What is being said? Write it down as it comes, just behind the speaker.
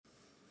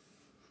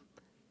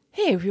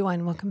Hi,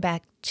 everyone. Welcome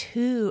back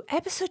to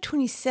episode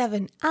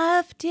 27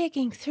 of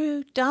Digging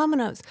Through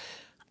Dominoes.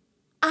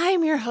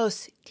 I'm your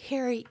host,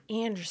 Terry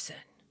Anderson,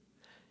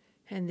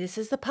 and this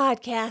is the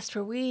podcast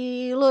where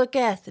we look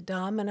at the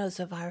dominoes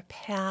of our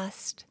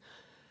past,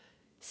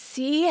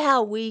 see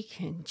how we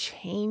can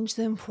change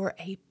them for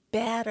a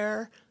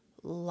better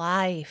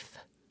life.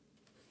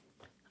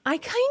 I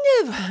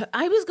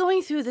was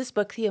going through this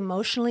book, The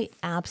Emotionally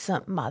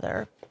Absent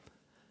Mother,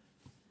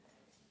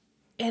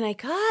 and I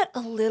got a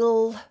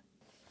little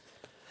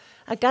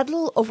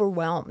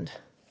overwhelmed.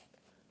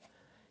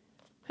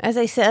 As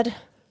I said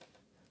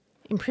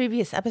in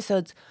previous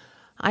episodes,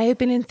 I have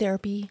been in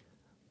therapy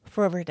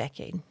for over a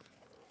decade.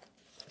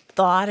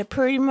 Thought I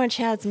pretty much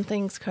had some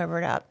things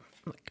covered up.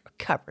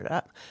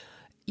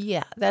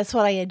 Yeah, that's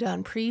what I had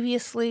done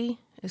previously,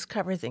 is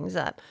cover things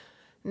up.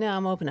 Now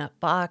I'm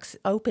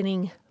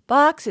opening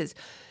boxes.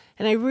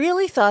 And I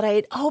really thought I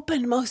had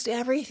opened most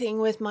everything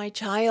with my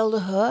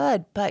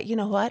childhood. But you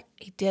know what?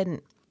 I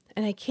didn't.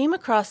 And I came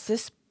across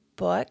this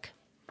book,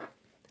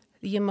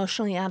 The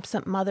Emotionally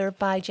Absent Mother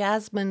by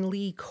Jasmine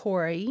Lee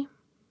Corey.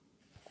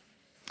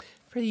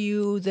 For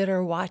you that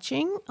are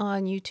watching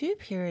on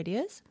YouTube, here it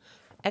is.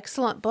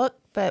 Excellent book,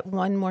 but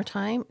one more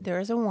time, there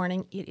is a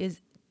warning. It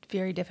is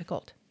very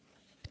difficult.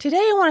 Today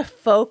I want to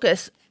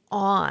focus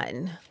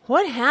on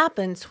what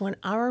happens when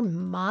our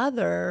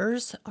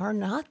mothers are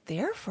not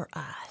there for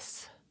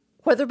us.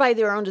 Whether by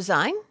their own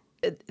design,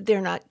 they're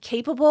not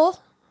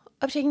capable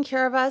of taking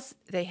care of us,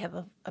 they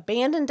have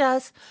abandoned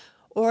us,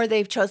 or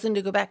they've chosen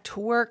to go back to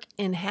work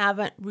and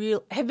have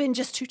been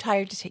just too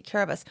tired to take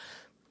care of us.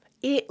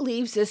 It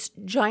leaves this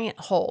giant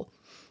hole.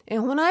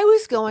 And when I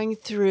was going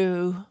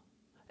through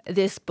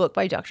this book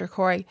by Dr.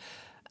 Corey,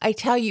 I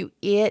tell you,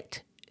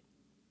 it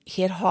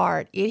hit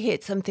hard. It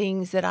hit some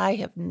things that I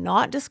have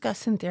not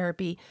discussed in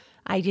therapy.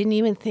 I didn't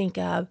even think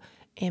of.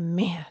 And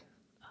man,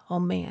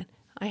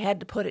 I had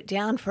to put it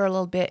down for a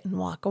little bit and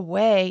walk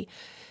away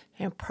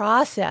and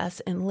process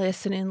and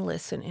listen and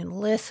listen and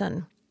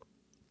listen.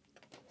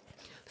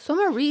 So I'm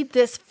going to read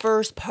this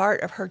first part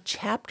of her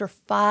chapter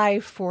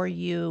 5 for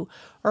you,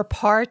 or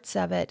parts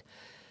of it.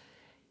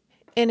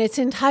 And it's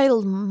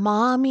entitled,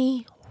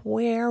 Mommy,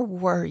 Where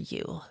Were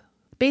You?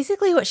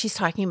 Basically what she's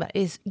talking about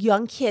is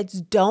young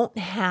kids don't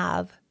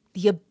have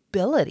the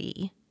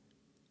ability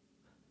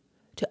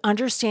to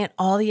understand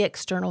all the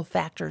external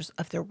factors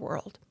of their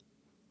world.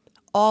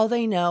 All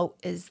they know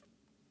is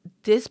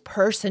this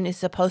person is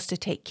supposed to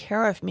take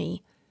care of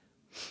me,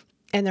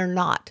 and they're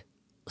not.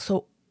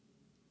 So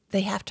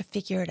they have to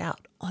figure it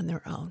out on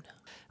their own.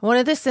 One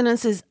of the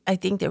sentences I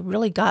think that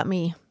really got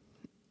me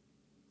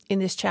in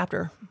this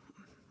chapter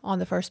on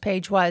the first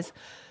page was,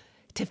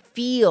 to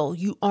feel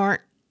you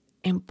aren't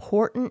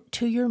important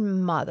to your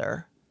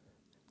mother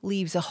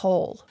leaves a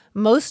hole.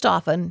 Most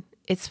often,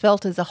 it's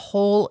felt as a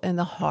hole in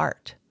the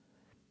heart.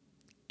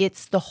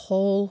 It's the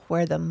hole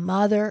where the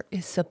mother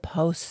is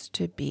supposed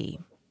to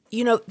be.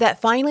 You know, that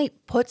finally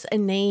puts a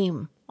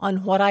name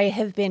on what I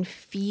have been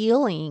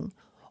feeling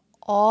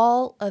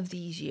all of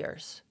these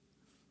years.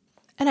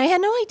 And I had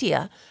no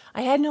idea.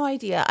 I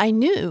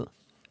knew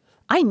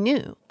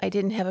I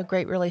didn't have a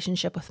great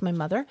relationship with my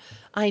mother.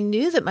 I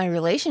knew that my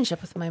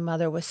relationship with my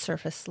mother was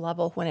surface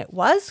level when it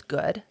was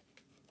good.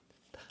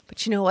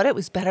 But you know what? It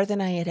was better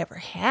than I had ever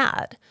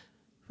had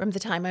from the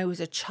time I was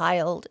a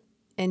child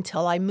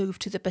until I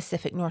moved to the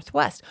Pacific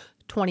Northwest,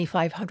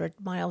 2,500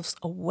 miles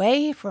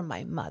away from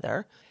my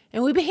mother.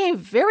 And we became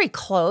very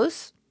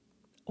close,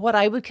 what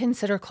I would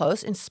consider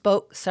close, and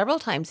spoke several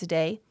times a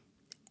day,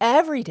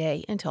 every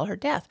day until her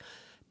death.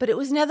 But it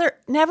was never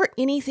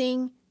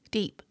anything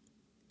deep.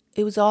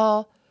 It was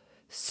all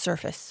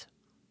surface.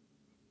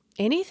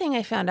 Anything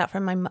I found out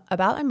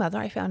about my mother,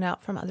 I found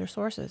out from other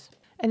sources.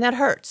 And that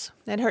hurts.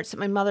 That hurts that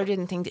my mother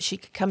didn't think that she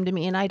could come to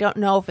me. And I don't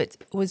know if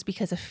it was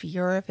because of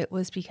fear, if it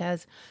was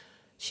because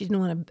she didn't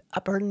want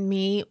to burden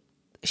me.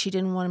 She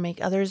didn't want to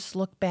make others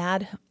look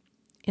bad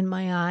in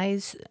my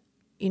eyes.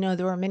 You know,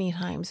 there were many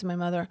times my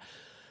mother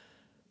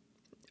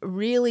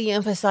really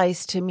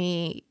emphasized to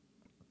me,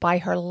 by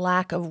her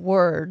lack of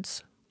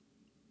words,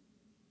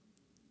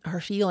 her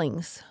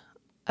feelings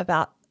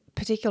about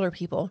particular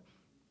people.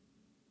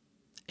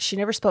 She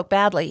never spoke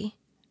badly.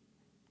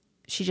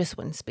 She just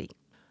wouldn't speak.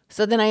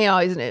 So then I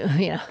always knew,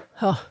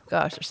 oh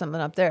gosh, there's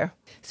something up there.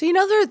 So,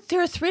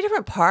 there are 3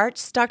 different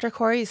parts. Dr.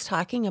 Corey is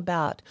talking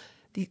about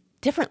the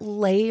different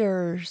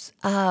layers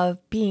of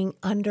being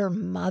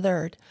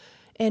undermothered.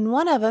 And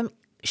one of them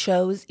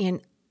shows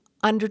in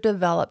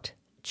underdeveloped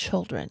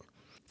children.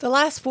 The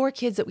last 4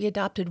 kids that we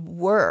adopted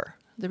were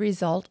the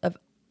result of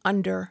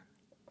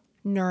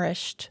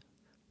undernourished,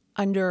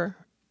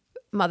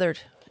 undermothered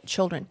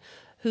children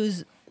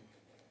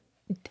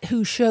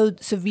who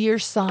showed severe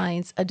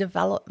signs of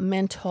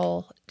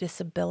developmental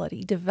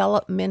disability,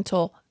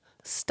 developmental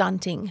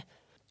stunting.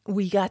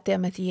 We got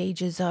them at the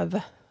ages of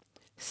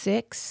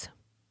 6,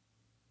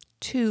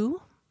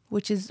 2,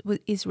 which is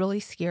really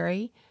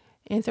scary,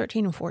 and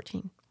 13 and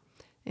 14.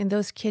 And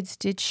those kids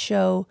did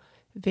show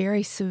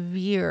very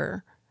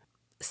severe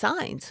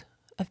signs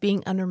of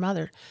being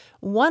undermothered.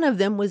 One of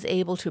them was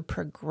able to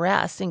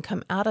progress and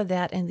come out of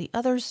that, and the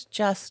others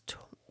just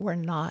were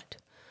not.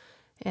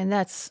 And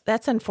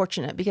that's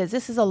unfortunate because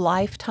this is a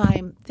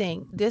lifetime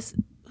thing.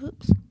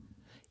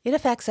 It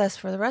affects us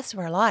for the rest of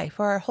our life,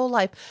 or our whole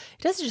life.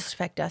 It doesn't just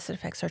affect us, it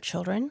affects our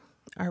children,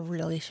 our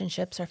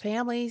relationships, our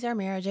families, our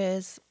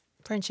marriages,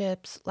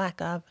 friendships,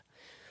 lack of,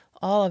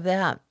 all of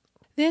that.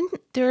 Then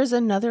there's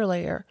another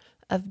layer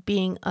of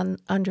being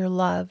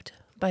underloved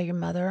by your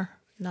mother,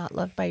 not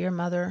loved by your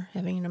mother,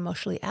 having an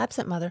emotionally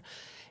absent mother,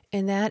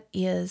 and that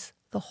is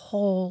the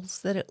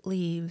holes that it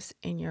leaves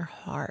in your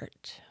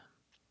heart.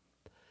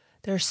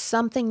 There's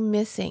something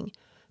missing,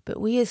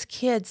 but we as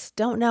kids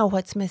don't know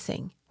what's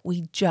missing.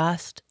 We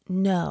just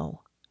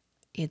know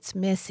it's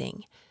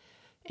missing.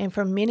 And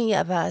for many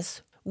of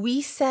us,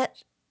 we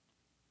set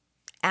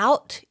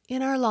out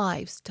in our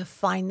lives to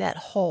find that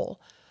hole.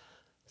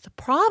 The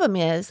problem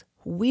is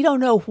we don't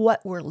know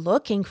what we're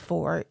looking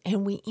for,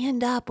 and we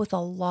end up with a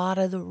lot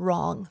of the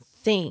wrong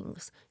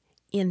things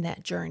in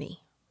that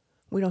journey.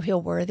 We don't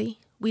feel worthy.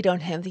 We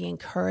don't have the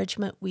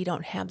encouragement. We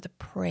don't have the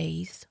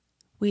praise.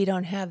 We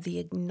don't have the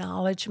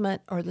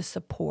acknowledgement or the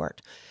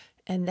support.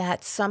 And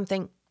that's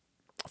something,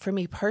 for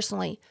me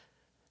personally,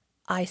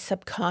 I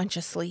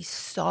subconsciously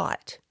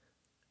sought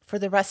for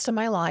the rest of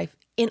my life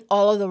in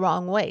all of the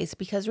wrong ways.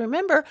 Because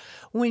remember,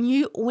 when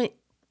you're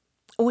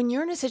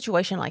in a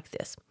situation like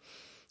this,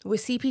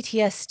 with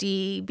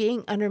CPTSD,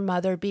 being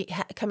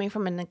undermothered, coming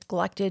from a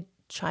neglected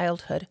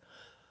childhood,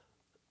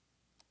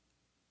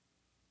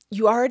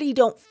 you already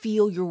don't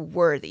feel you're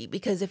worthy,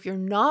 because if you're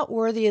not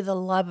worthy of the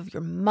love of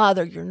your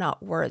mother, you're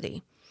not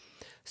worthy.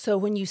 So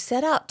when you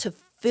set out to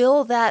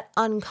fill that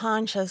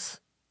unconscious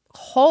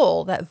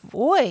hole, that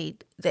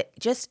void that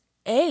just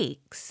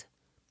aches,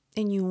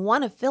 and you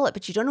want to fill it,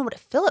 but you don't know what to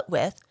fill it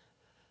with,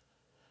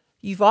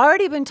 you've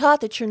already been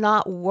taught that you're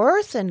not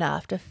worth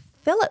enough to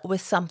fill it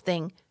with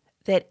something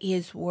that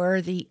is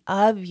worthy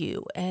of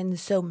you. And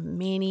so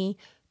many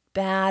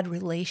bad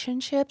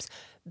relationships,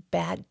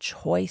 bad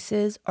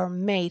choices are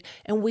made,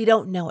 and we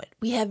don't know it.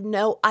 We have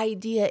no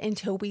idea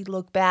until we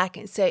look back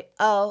and say,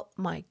 oh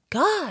my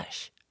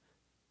gosh,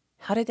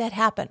 how did that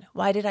happen?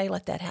 Why did I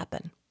let that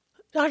happen?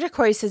 Dr.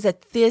 Corey says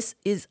that this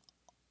is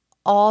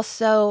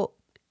also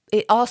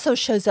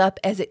shows up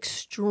as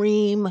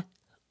extreme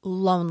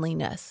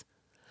loneliness.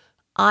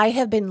 I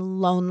have been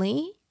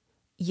lonely,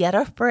 yet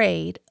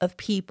afraid of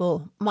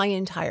people my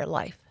entire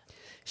life.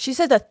 She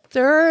said the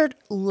third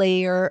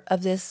layer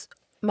of this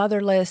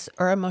motherless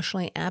or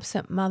emotionally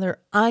absent mother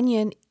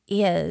onion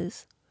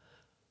is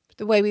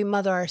the way we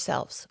mother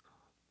ourselves.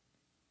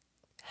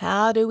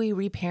 How do we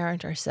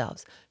reparent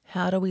ourselves?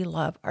 How do we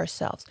love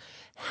ourselves?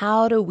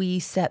 How do we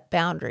set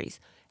boundaries?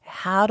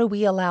 How do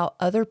we allow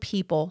other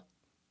people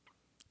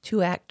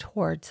to act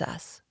towards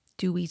us?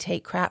 Do we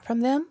take crap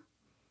from them?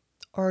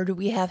 Or do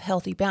we have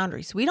healthy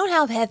boundaries? We don't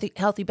have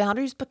healthy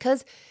boundaries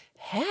because,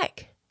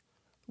 heck,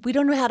 we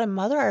don't know how to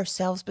mother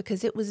ourselves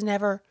because it was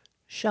never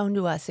shown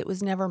to us. It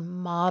was never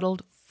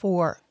modeled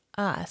for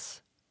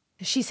us.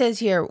 She says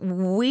here,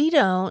 we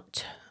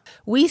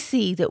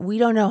see that we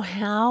don't know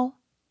how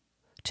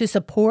to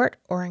support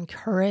or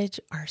encourage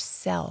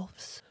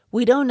ourselves.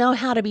 We don't know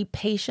how to be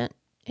patient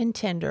and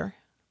tender.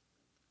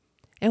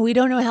 And we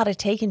don't know how to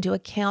take into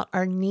account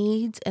our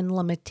needs and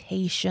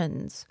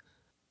limitations.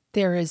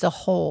 There is a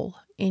hole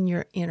in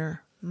your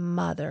inner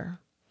mother.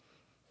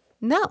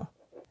 No.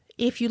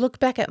 If you look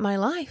back at my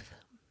life,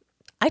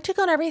 I took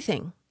on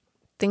everything.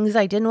 Things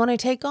I didn't want to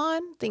take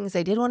on, things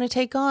I did want to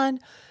take on.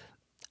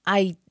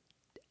 I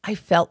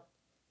felt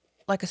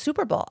like a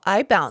Super Bowl.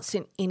 I bounced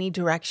in any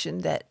direction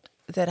that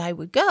I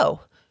would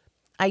go.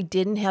 I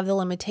didn't have the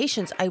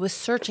limitations. I was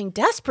searching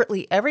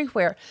desperately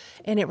everywhere.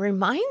 And it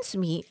reminds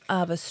me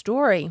of a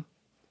story,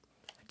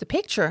 the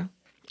picture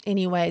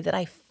anyway, that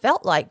I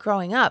felt like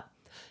growing up.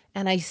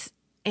 And as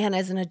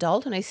an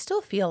adult, and I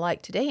still feel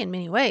like today in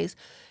many ways,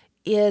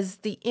 is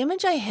the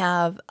image I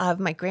have of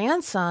my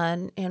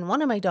grandson and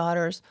one of my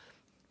daughters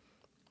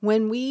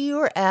when we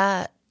were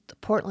at the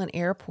Portland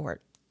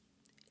airport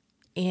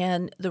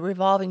and the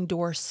revolving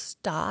door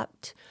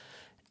stopped.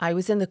 I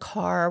was in the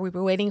car. We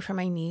were waiting for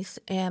my niece,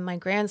 and my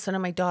grandson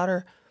and my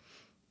daughter,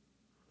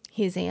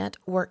 his aunt,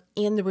 were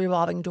in the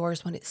revolving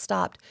doors when it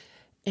stopped.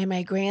 And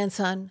my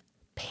grandson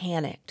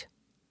panicked.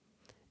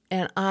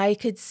 And I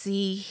could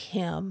see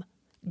him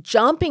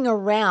jumping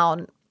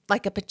around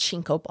like a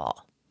pachinko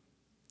ball.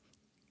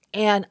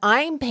 And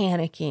I'm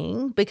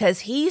panicking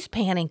because he's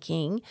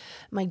panicking.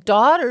 My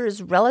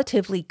daughter's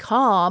relatively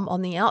calm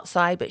on the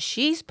outside, but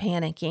she's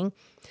panicking.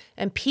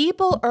 And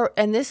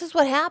and this is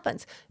what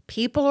happens.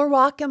 People are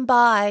walking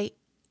by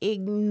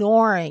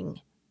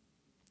ignoring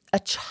a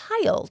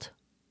child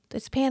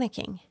that's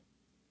panicking.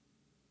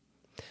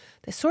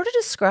 This sort of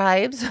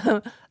describes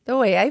the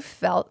way I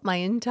felt my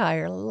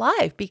entire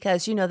life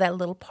because, that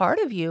little part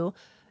of you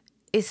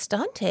is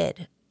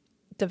stunted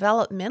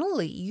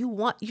developmentally.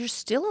 You're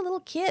still a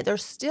little kid.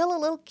 There's still a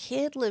little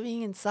kid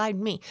living inside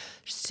me.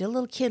 There's still a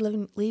little kid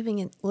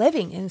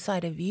living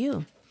inside of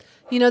you.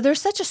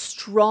 There's such a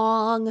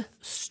strong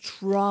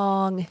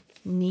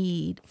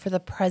need for the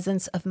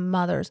presence of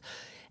mothers.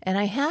 And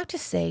I have to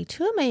say,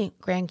 two of my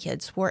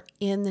grandkids were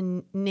in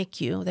the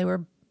NICU. They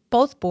were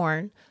both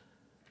born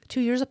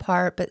 2 years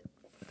apart, but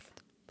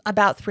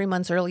about 3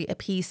 months early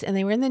apiece, and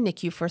they were in the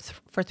NICU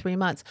for 3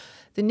 months.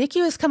 The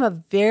NICU has come a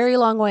very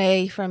long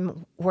way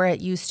from where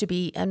it used to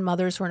be, and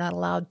mothers were not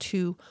allowed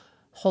to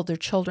hold their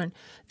children.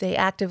 They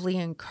actively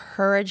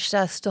encouraged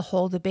us to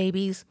hold the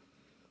babies.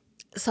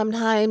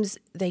 Sometimes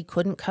they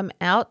couldn't come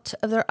out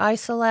of their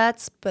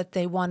isolates, but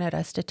they wanted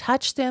us to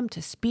touch them,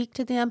 to speak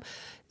to them.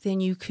 Then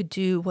you could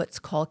do what's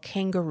called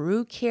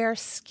kangaroo care,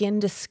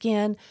 skin to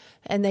skin.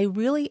 And they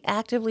really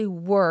actively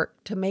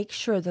work to make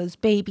sure those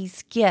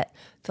babies get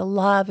the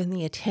love and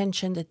the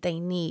attention that they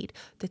need,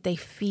 that they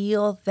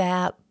feel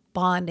that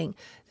bonding,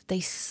 that they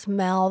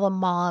smell the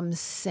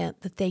mom's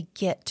scent, that they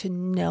get to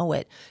know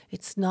it.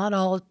 It's not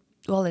all,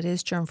 well, it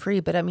is germ-free,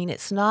 but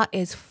it's not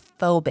as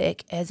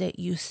phobic as it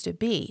used to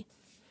be.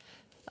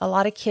 A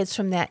lot of kids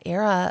from that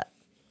era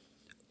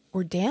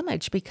were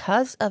damaged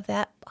because of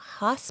that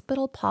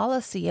hospital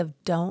policy of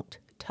don't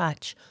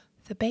touch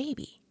the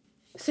baby.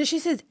 So she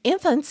says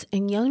infants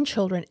and young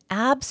children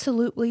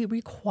absolutely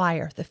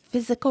require the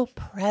physical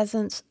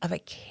presence of a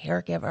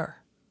caregiver.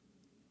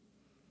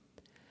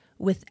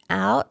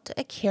 Without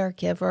a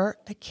caregiver,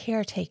 a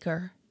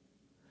caretaker,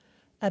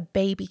 a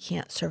baby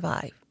can't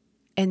survive,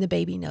 and the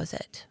baby knows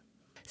it.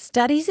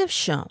 Studies have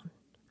shown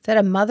that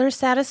a mother's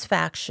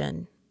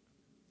satisfaction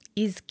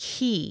is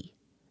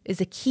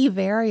a key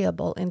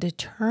variable in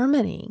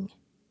determining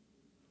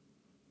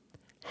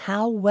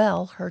how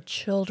well her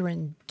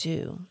children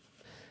do.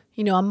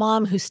 A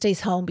mom who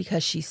stays home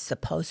because she's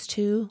supposed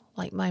to,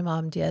 like my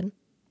mom did.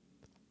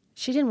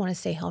 She didn't want to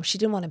stay home. She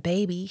didn't want a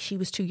baby. She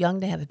was too young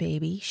to have a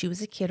baby. She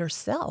was a kid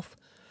herself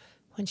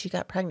when she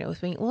got pregnant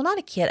with me. Well, not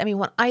a kid.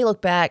 When I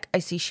look back, I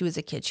see she was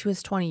a kid. She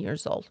was 20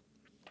 years old.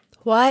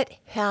 What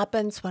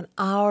happens when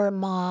our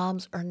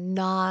moms are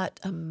not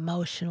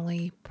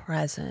emotionally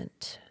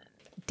present?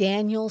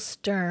 Daniel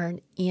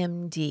Stern,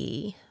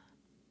 MD,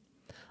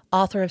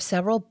 author of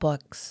several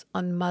books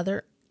on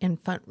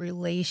mother-infant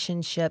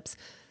relationships,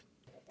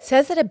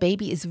 says that a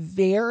baby is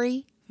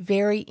very,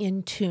 very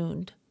in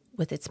tune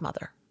with its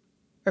mother,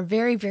 or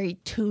very, very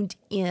tuned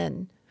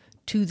in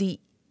to the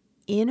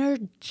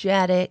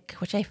energetic,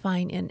 which I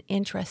find an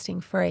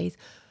interesting phrase,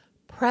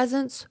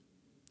 presence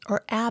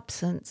or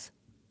absence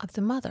of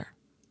the mother.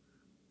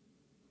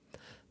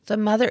 The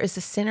mother is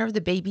the center of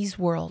the baby's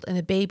world, and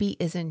the baby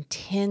is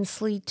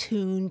intensely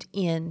tuned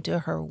in to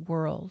her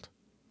world.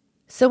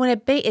 So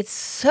when it's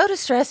so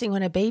distressing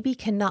when a baby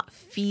cannot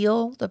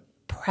feel the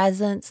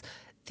presence,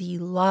 the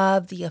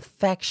love, the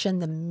affection,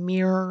 the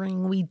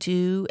mirroring we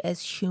do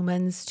as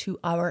humans to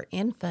our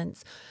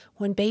infants.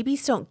 When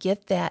babies don't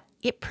get that,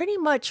 it pretty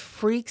much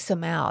freaks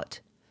them out.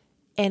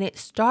 And it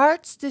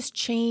starts this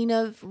chain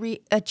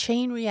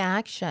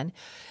reaction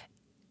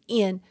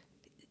in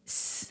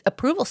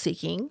approval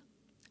seeking,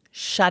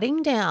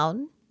 shutting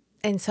down,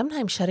 and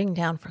sometimes shutting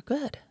down for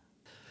good.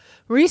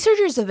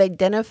 Researchers have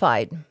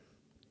identified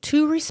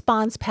 2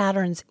 response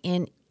patterns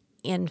in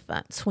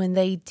infants when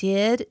they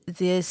did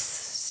this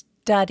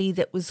study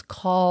that was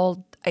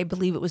called, I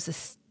believe it was a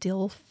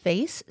still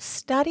face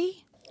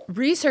study.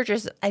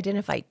 Researchers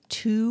identified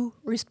 2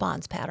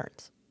 response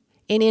patterns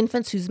in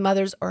infants whose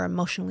mothers are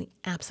emotionally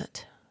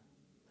absent.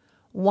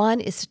 One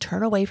is to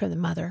turn away from the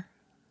mother,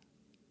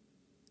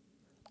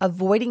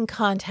 avoiding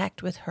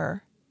contact with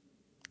her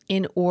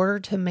in order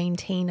to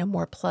maintain a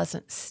more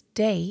pleasant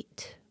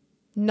state.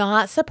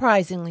 Not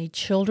surprisingly,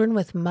 children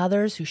with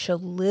mothers who show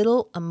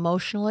little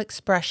emotional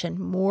expression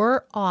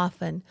more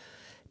often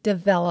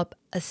develop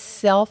a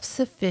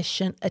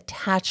self-sufficient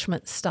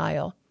attachment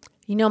style.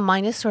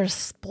 Mine is sort of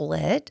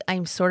split.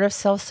 I'm sort of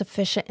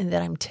self-sufficient in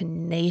that I'm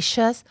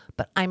tenacious,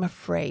 but I'm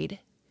afraid,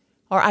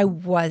 or I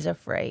was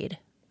afraid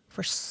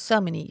for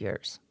so many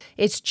years.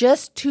 It's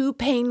just too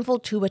painful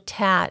to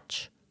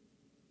attach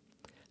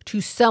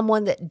to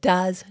someone that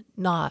does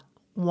not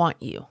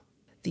want you.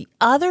 The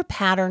other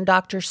pattern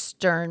Dr.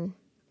 Stern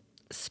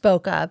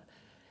spoke of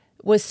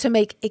was to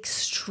make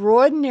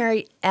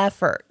extraordinary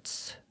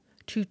efforts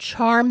to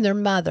charm their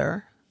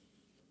mother,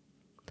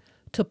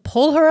 to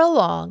pull her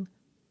along,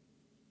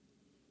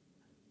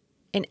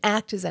 and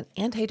act as an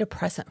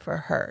antidepressant for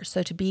her.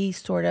 So to be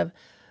sort of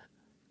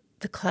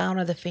the clown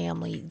of the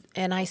family.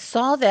 And I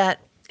saw that,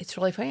 it's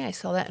really funny, I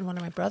saw that in one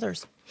of my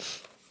brothers.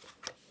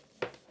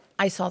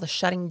 I saw the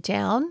shutting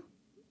down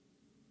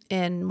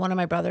in one of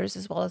my brothers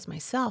as well as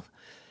myself.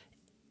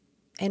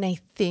 And I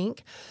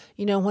think,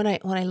 when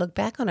I look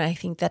back on it, I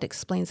think that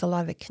explains a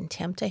lot of the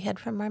contempt I had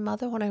from my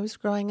mother when I was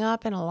growing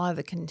up, and a lot of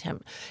the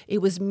contempt. It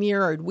was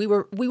mirrored. We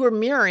were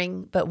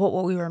mirroring, but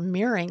what we were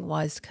mirroring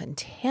was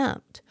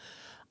contempt.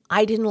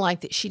 I didn't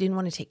like that she didn't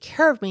want to take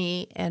care of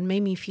me and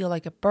made me feel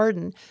like a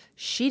burden.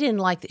 She didn't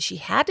like that she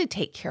had to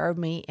take care of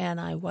me and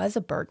I was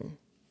a burden.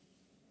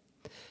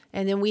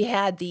 And then we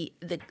had the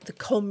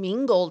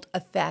commingled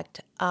effect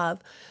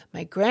of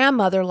my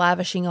grandmother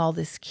lavishing all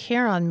this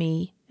care on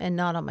me and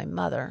not on my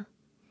mother.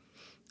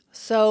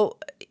 So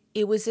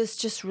it was this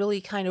just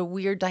really kind of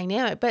weird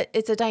dynamic, but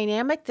it's a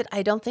dynamic that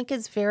I don't think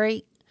is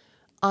very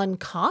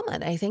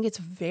uncommon. I think it's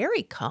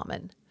very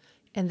common,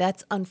 and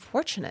that's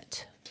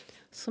unfortunate.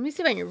 So let me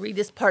see if I can read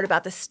this part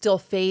about the still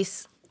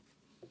face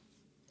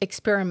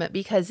experiment,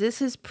 because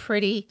this is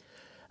pretty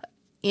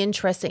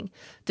interesting.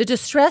 The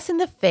distress in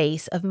the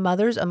face of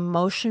mother's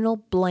emotional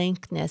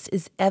blankness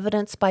is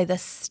evidenced by the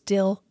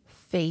still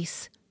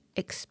face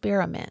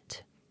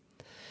experiment.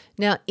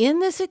 Now, in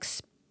this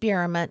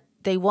experiment,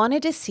 they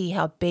wanted to see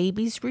how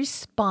babies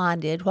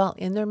responded while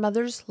in their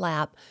mother's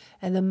lap,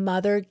 and the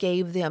mother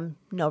gave them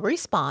no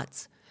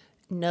response,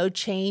 no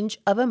change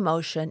of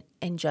emotion,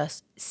 and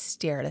just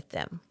stared at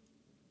them.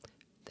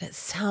 That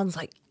sounds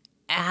like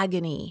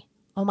agony.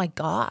 Oh my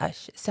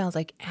gosh, it sounds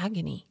like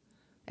agony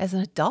as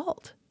an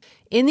adult.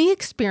 In the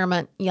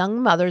experiment,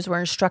 young mothers were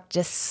instructed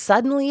to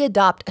suddenly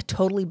adopt a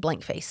totally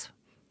blank face,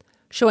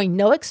 showing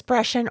no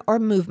expression or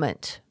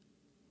movement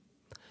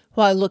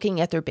while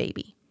looking at their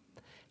baby.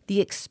 The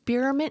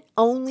experiment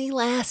only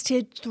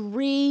lasted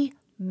 3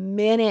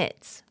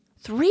 minutes.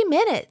 3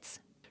 minutes.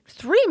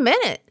 3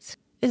 minutes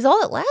is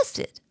all it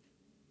lasted.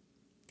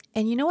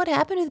 And you know what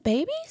happened to the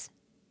babies?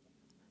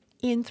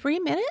 In 3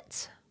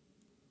 minutes,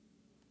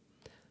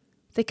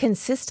 the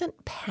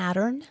consistent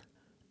pattern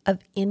of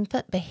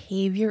infant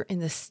behavior in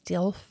the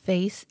still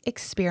face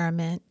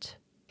experiment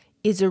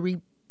is a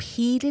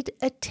repeated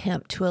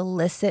attempt to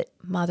elicit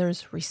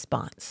mother's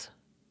response.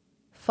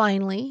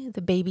 Finally,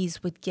 the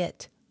babies would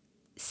get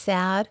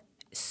sad,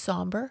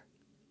 somber,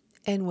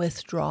 and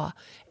withdraw.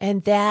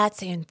 And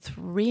that's in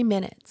 3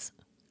 minutes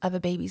of a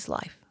baby's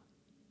life.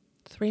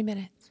 3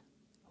 minutes.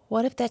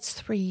 What if that's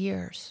 3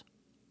 years?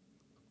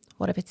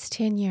 What if it's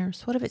 10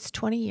 years? What if it's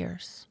 20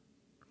 years?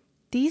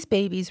 These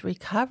babies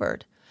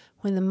recovered.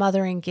 When the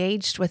mother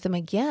engaged with them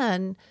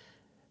again,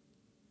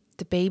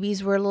 the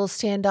babies were a little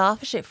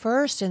standoffish at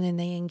first, and then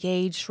they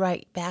engaged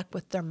right back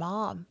with their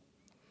mom.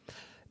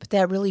 But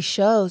that really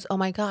shows, oh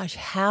my gosh,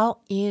 how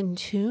in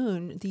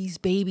tune these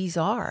babies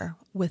are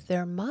with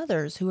their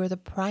mothers, who are the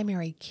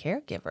primary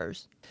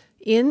caregivers.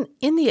 In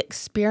the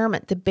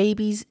experiment, the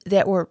babies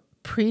that were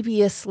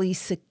previously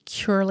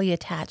securely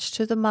attached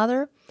to the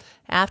mother,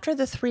 after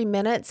the 3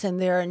 minutes and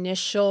their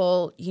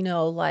initial,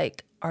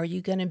 like, are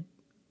you going to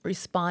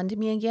respond to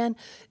me again?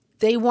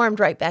 They warmed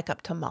right back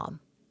up to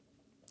mom,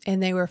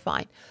 and they were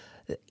fine.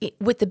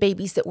 With the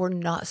babies that were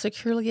not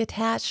securely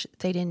attached,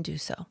 they didn't do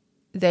so.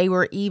 They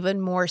were even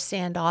more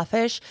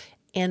standoffish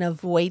and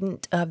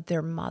avoidant of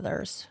their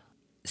mothers.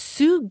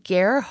 Sue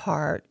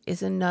Gerhardt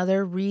is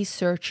another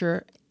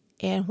researcher,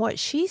 and what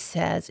she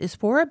says is,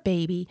 for a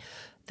baby,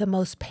 the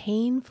most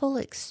painful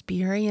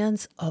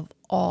experience of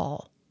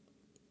all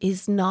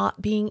is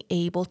not being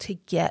able to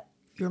get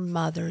your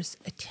mother's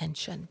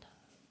attention.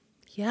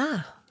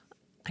 Yeah,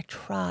 I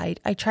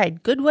tried. I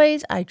tried good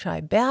ways. I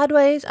tried bad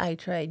ways. I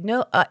tried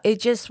it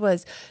just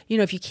was,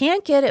 if you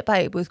can't get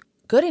it with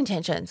good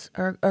intentions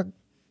or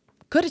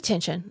good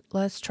attention,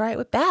 let's try it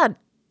with bad.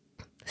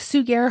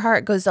 Sue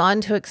Gerhardt goes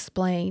on to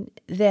explain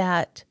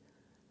that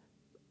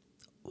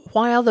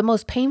while the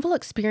most painful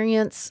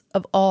experience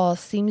of all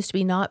seems to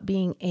be not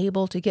being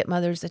able to get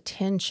mother's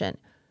attention,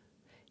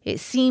 it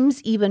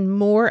seems even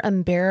more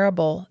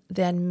unbearable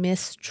than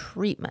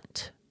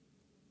mistreatment.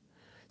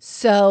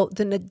 So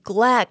the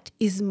neglect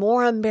is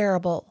more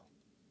unbearable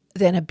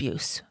than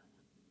abuse,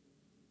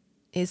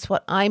 is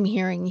what I'm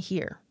hearing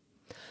here.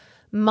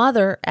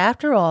 Mother,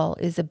 after all,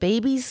 is a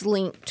baby's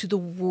link to the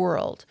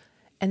world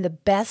and the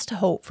best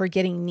hope for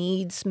getting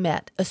needs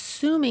met,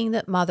 assuming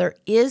that mother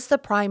is the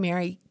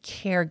primary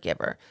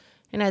caregiver.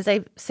 And as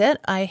I said,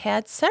 I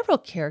had several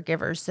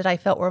caregivers that I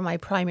felt were my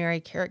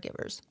primary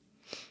caregivers.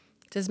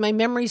 Does my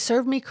memory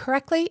serve me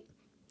correctly?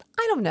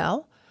 I don't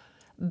know.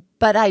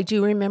 But I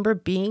do remember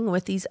being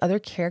with these other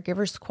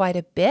caregivers quite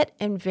a bit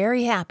and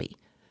very happy.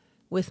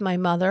 With my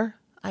mother,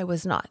 I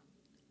was not.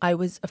 I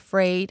was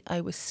afraid.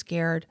 I was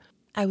scared.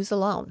 I was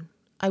alone.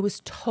 I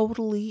was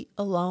totally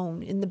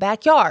alone in the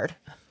backyard,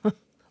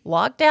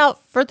 locked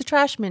out for the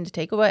trash men to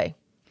take away.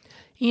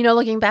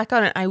 Looking back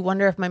on it, I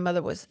wonder if my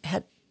mother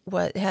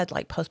had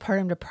like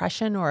postpartum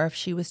depression, or if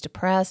she was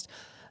depressed.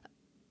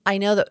 I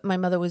know that my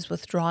mother was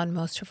withdrawn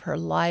most of her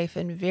life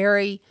and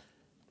very,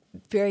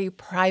 very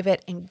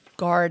private and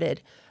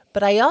guarded.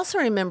 But I also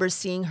remember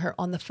seeing her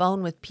on the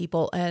phone with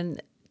people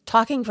and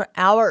talking for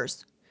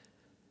hours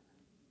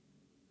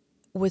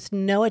with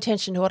no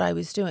attention to what I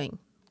was doing.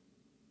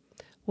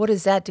 What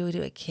does that do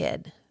to a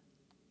kid?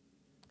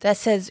 That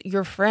says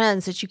your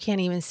friends that you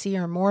can't even see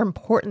are more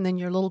important than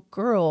your little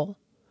girl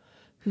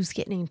who's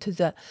getting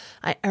into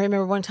I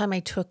remember one time I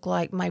took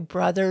like my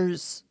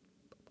brother's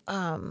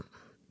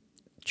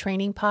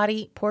training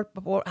potty,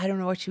 I don't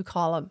know what you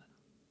call them,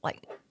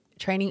 like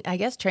training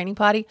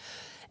potty.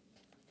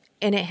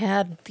 And it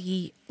had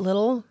the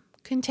little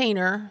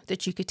container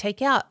that you could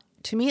take out.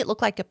 To me, it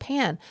looked like a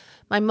pan.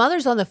 My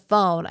mother's on the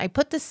phone. I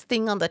put this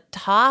thing on the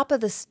top of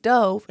the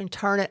stove and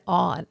turn it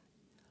on.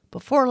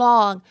 Before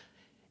long,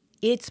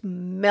 it's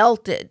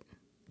melted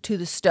to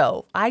the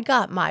stove. I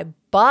got my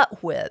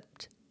butt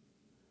whipped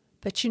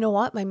But you know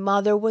what? My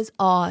mother was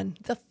on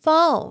the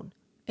phone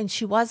and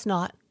she was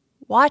not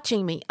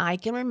watching me. I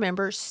can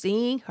remember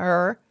seeing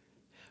her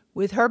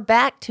with her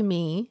back to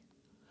me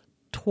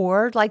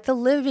toward like the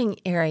living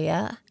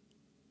area,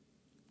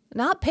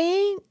 not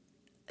paying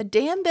a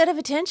damn bit of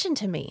attention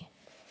to me.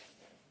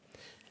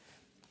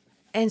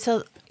 And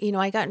so,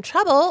 I got in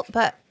trouble,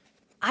 but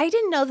I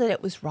didn't know that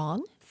it was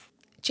wrong.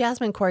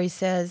 Jasmine Corey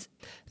says,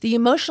 the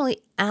emotionally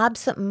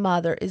absent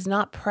mother is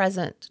not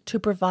present to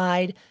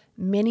provide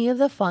many of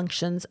the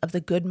functions of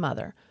the good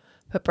mother,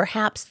 but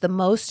perhaps the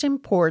most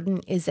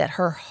important is that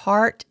her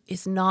heart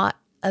is not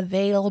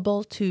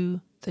available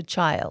to the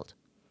child.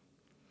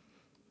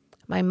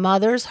 My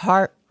mother's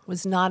heart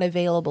was not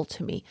available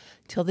to me.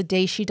 Till the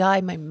day she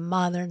died, my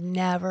mother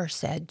never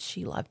said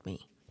she loved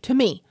me. To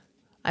me.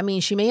 I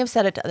mean, she may have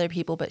said it to other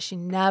people, but she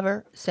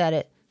never said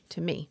it to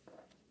me.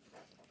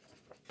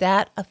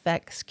 That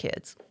affects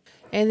kids.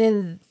 And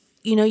then,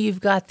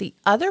 you've got the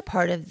other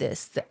part of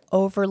this, the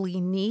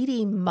overly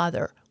needy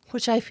mother,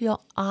 which I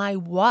feel I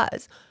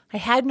was. I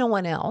had no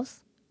one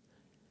else.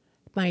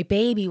 My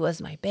baby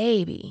was my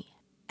baby.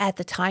 At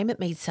the time, it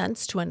made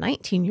sense to a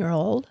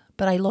 19-year-old,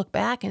 but I look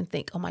back and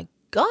think, oh my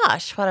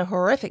gosh, what a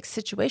horrific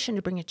situation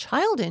to bring a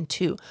child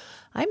into.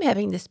 I'm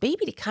having this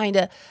baby to kind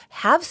of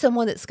have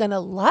someone that's going to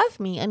love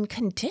me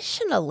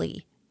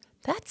unconditionally.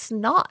 That's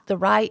not the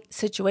right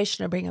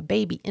situation to bring a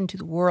baby into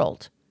the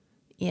world.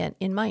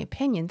 In my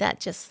opinion, that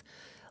just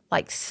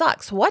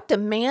sucks. What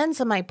demands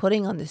am I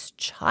putting on this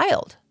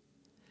child?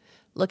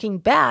 Looking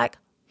back,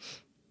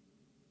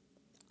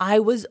 I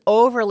was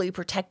overly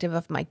protective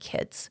of my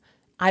kids.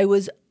 I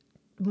was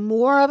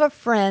more of a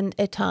friend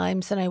at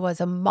times than I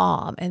was a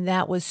mom, and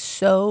that was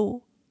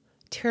so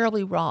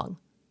terribly wrong.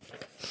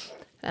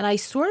 And I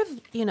sort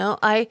of,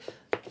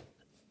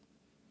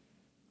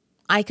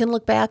 I can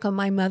look back on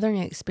my mothering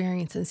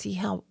experience and see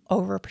how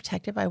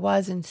overprotective I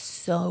was in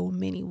so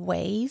many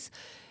ways.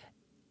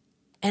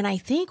 And I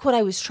think what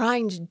I was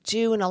trying to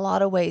do in a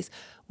lot of ways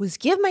was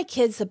give my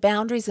kids the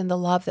boundaries and the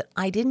love that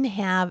I didn't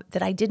have,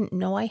 that I didn't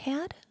know I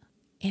had.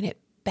 And it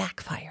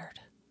backfired.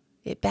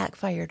 It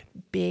backfired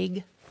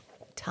big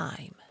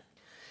time.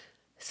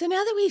 So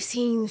now that we've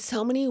seen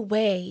so many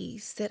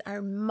ways that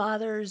our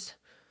mothers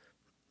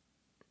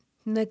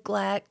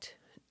neglect,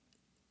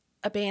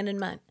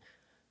 abandonment,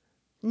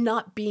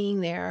 not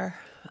being there,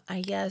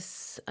 I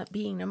guess,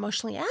 being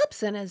emotionally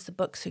absent, as the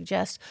book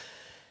suggests,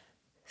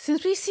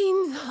 since we've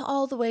seen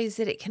all the ways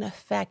that it can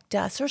affect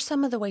us, or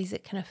some of the ways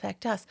it can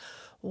affect us,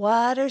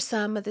 what are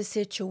some of the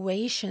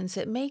situations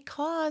that may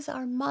cause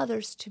our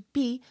mothers to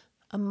be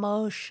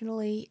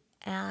emotionally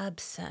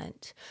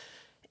absent?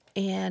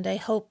 And I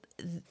hope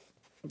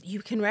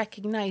you can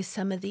recognize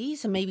some of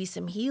these, and maybe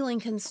some healing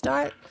can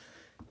start.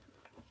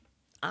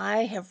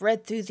 I have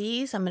read through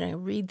these. I'm going to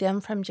read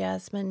them from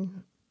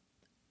Jasmine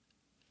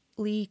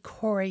Lee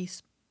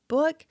Corey's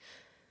book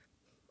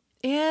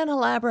and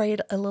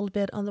elaborate a little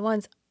bit on the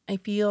ones I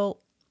feel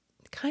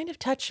kind of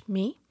touch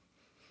me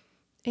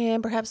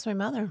and perhaps my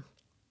mother.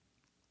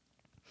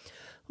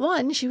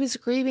 One, she was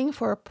grieving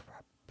for a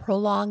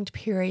prolonged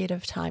period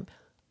of time.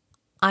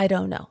 I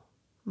don't know.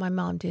 My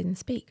mom didn't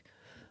speak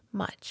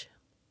much.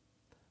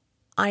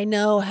 I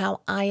know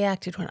how I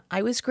acted when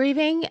I was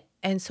grieving,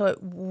 and so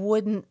it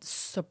wouldn't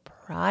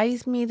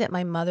surprise me that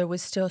my mother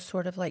was still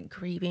sort of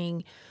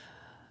grieving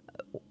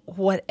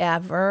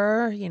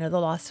whatever, the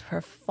loss of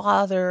her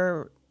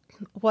father,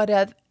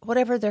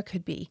 whatever there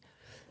could be.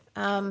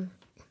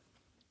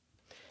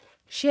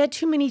 She had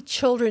too many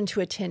children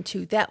to attend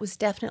to. That was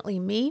definitely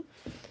me.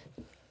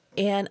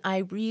 And I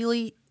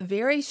really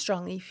very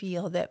strongly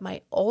feel that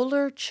my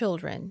older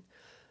children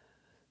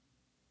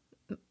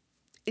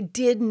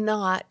did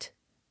not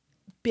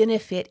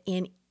benefit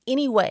in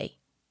any way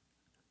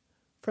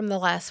from the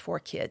last 4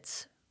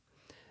 kids.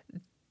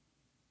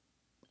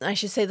 I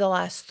should say the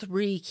last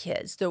 3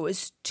 kids. There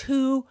was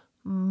too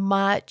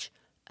much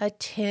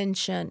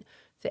attention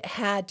that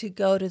had to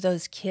go to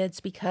those kids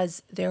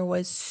because there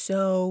was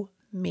so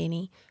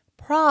many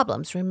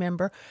problems.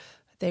 Remember,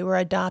 they were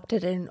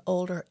adopted at an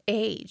older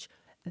age.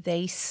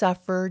 They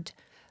suffered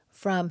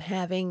from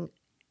having,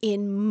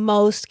 in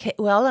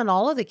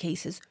all of the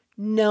cases,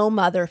 no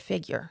mother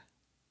figure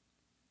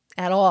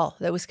at all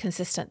that was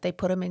consistent. They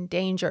put them in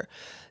danger.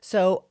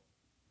 So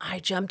I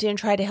jumped in and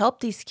tried to help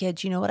these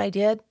kids. You know what I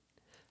did?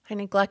 I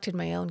neglected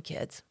my own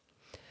kids.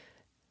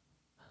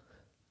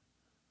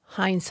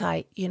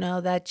 Hindsight,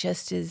 that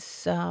just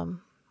is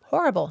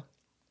horrible.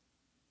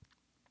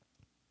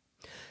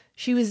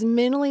 She was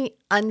mentally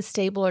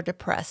unstable or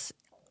depressed.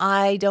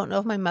 I don't know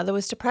if my mother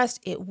was depressed.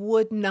 It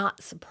would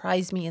not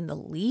surprise me in the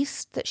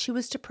least that she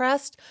was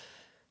depressed.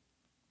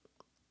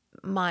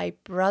 My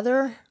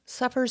brother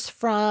suffers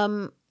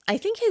from, I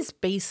think his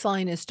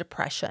baseline is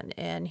depression,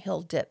 and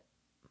he'll dip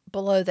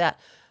below that.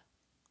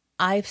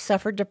 I've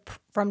suffered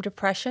from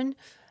depression.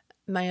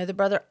 My other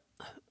brother,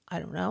 I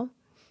don't know.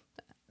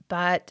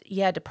 But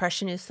yeah,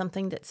 depression is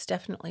something that's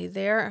definitely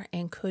there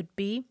and could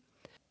be.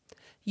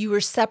 You were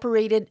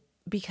separated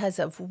because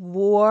of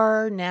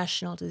war,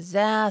 national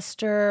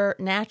disaster,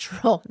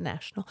 natural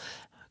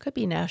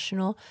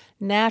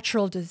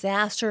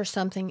disaster,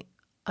 something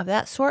of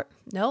that sort.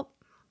 Nope.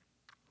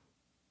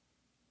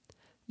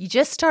 You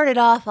just started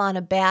off on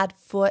a bad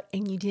foot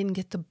and you didn't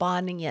get the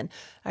bonding in.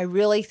 I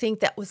really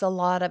think that was a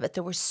lot of it.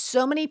 There were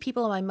so many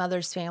people in my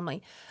mother's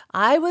family.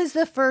 I was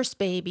the first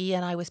baby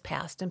and I was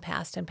passed and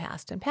passed and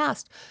passed and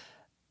passed.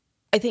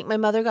 I think my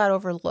mother got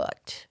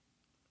overlooked.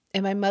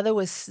 And my mother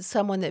was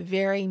someone that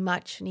very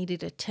much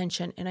needed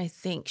attention. And I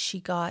think she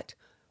got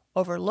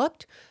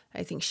overlooked.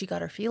 I think she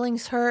got her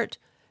feelings hurt.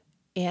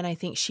 And I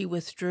think she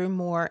withdrew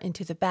more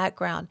into the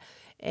background.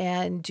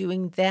 And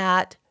doing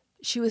that,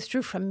 she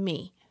withdrew from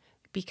me.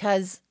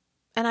 Because,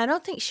 and I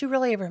don't think she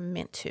really ever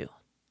meant to,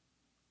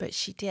 but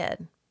she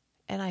did,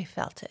 and I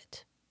felt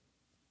it.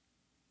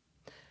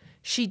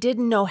 She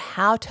didn't know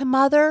how to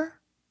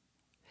mother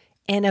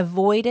and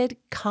avoided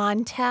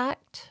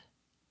contact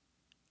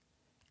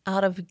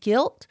out of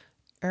guilt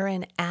or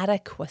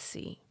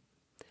inadequacy.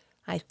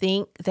 I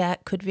think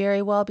that could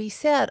very well be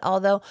said,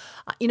 although,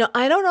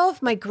 I don't know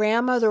if my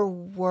grandmother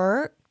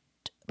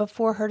worked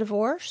before her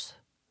divorce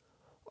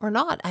or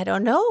not. I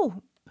don't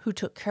know who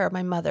took care of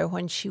my mother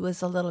when she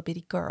was a little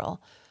bitty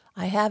girl.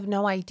 I have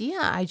no idea.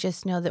 I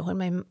just know that when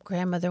my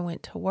grandmother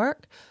went to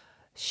work,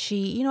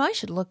 I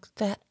should look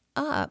that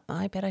up.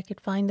 I bet I could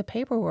find the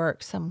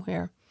paperwork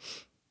somewhere.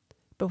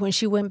 But when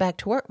she went back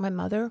to work, my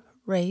mother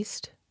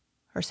raised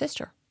her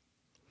sister.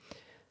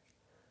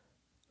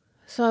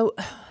 So,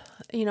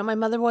 my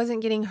mother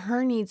wasn't getting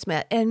her needs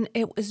met, and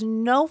it was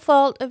no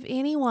fault of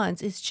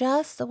anyone's. It's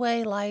just the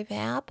way life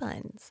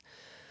happens.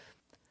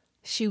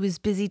 She was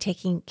busy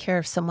taking care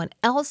of someone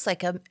else,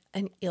 like an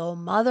ill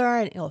mother,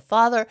 an ill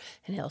father,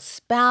 an ill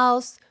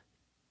spouse,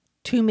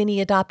 too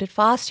many adopted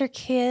foster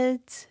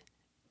kids.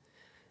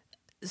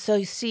 So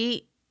you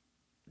see,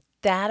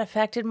 that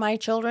affected my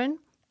children.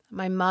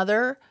 My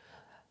mother,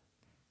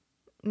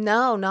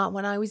 no, not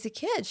when I was a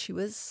kid.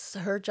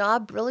 Her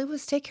job really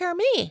was take care of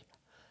me.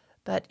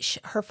 But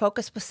her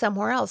focus was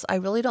somewhere else. I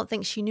really don't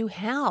think she knew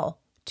how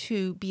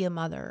to be a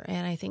mother.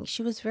 And I think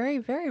she was very,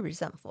 very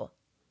resentful.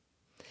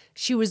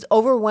 She was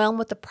overwhelmed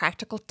with the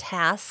practical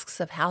tasks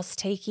of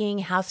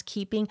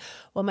housekeeping.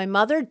 Well, my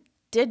mother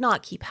did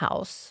not keep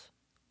house.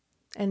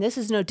 And this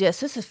is no diss.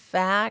 This is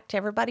fact.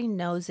 Everybody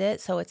knows it.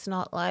 So it's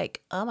not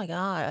like, oh my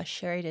gosh,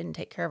 Sherry didn't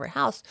take care of her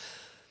house.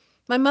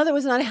 My mother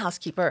was not a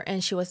housekeeper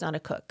and she was not a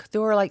cook.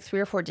 There were like 3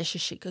 or 4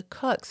 dishes she could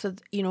cook. So,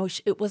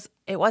 it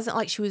wasn't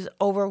like she was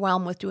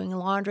overwhelmed with doing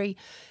laundry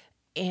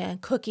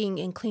and cooking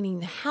and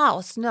cleaning the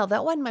house. No,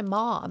 that wasn't my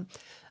mom.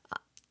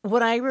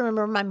 What I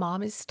remember my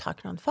mom is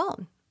talking on the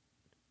phone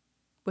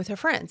with her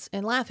friends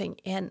and laughing.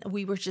 And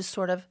we were just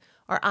I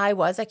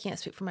can't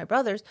speak for my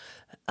brothers,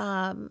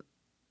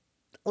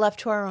 left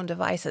to our own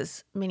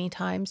devices many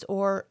times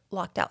or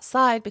locked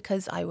outside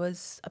because I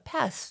was a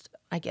pest,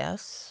 I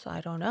guess. I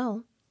don't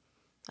know.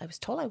 I was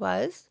told I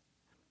was.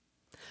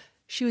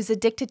 She was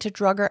addicted to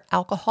drugs or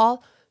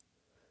alcohol.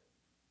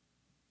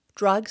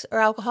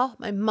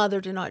 My mother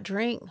did not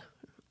drink.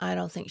 I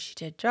don't think she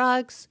did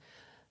drugs.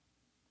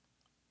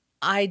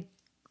 I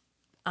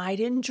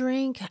didn't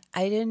drink.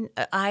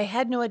 I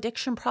had no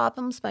addiction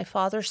problems. My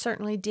father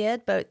certainly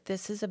did, but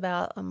this is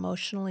about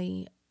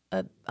emotionally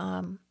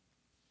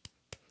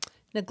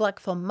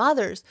neglectful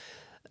mothers.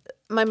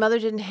 My mother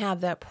didn't have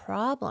that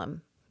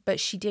problem, but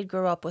she did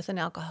grow up with an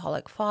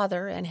alcoholic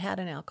father and had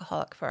an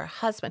alcoholic for a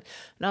husband.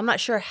 And I'm not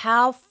sure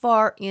how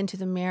far into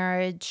the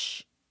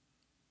marriage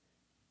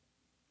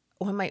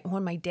when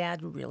my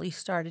dad really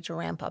started to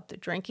ramp up the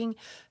drinking.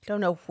 I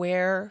don't know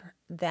where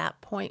that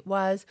point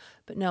was,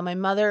 but no, my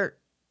mother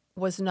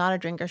was not a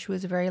drinker. She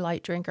was a very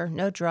light drinker,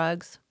 no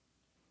drugs.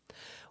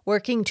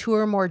 Working 2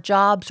 or more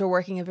jobs or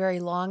working a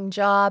very long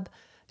job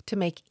to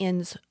make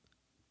ends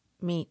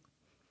meet.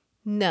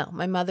 No,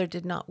 my mother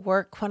did not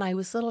work when I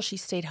was little. She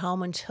stayed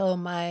home until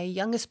my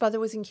youngest brother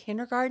was in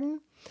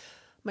kindergarten.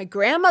 My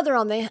grandmother,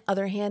 on the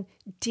other hand,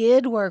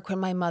 did work when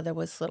my mother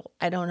was little.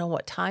 I don't know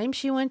what time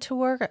she went to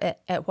work,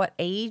 at what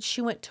age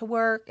she went to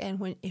work,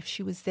 and if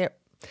she was there.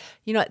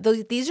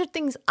 These are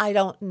things I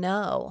don't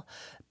know.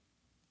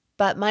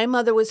 But my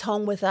mother was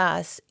home with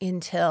us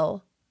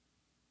until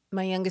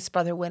my youngest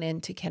brother went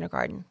into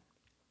kindergarten.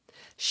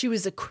 She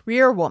was a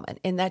career woman,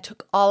 and that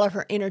took all of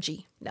her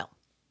energy. No,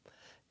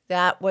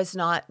 that was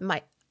not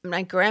my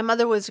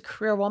grandmother was a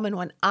career woman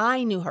when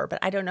I knew her, but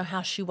I don't know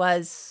how she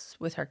was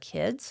with her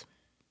kids.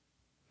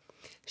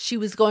 She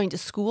was going to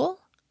school.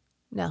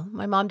 No,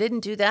 my mom didn't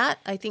do that.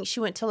 I think she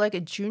went to like a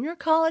junior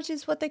college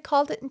is what they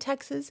called it in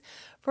Texas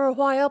for a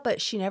while,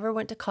 but she never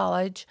went to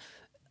college.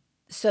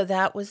 So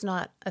that was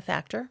not a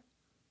factor.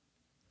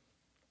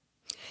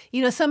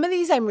 Some of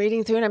these I'm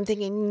reading through and I'm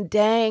thinking,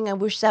 dang, I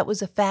wish that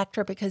was a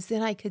factor because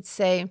then I could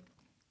say,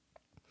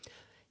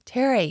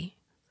 Terry,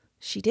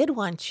 she did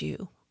want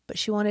you, but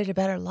she wanted a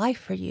better life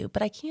for you.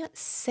 But I can't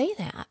say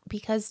that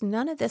because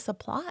none of this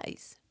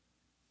applies.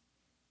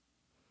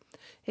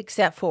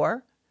 Except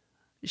for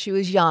she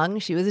was young.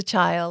 She was a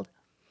child.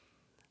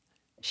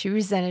 She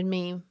resented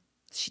me.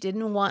 She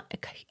didn't want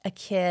a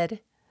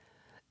kid,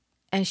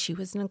 and she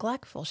was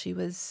neglectful. She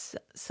was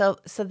so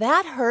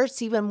that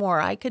hurts even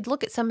more. I could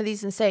look at some of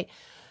these and say,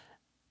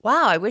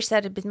 wow, I wish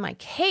that had been my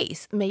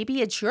case.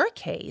 Maybe it's your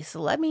case.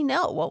 Let me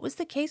know. What was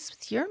the case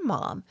with your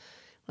mom?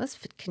 Let's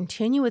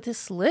continue with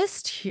this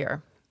list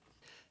here.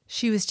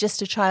 She was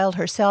just a child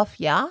herself.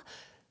 Yeah.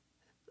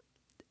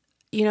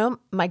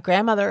 My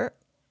grandmother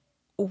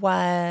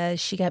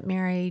she got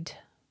married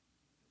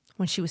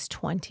when she was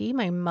 20.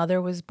 My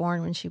mother was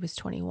born when she was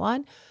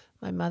 21.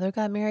 My mother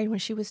got married when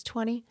she was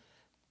 20.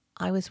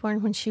 I was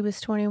born when she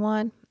was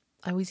 21.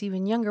 I was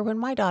even younger when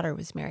my daughter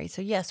was married.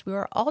 So yes, we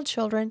were all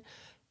children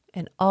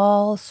and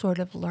all sort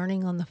of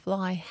learning on the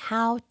fly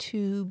how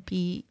to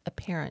be a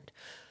parent.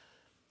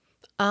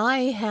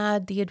 I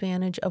had the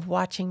advantage of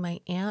watching my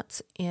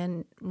aunts,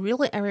 and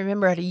really I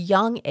remember at a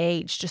young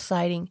age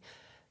deciding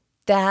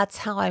that's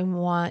how I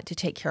want to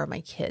take care of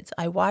my kids.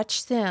 I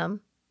watched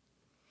them,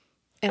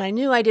 and I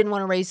knew I didn't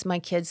want to raise my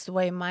kids the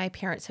way my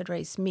parents had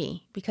raised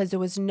me because there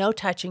was no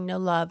touching, no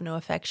love, no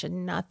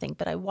affection, nothing.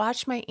 But I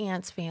watched my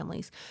aunts'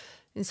 families,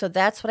 and so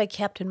that's what I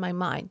kept in my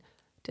mind.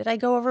 Did I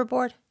go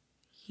overboard?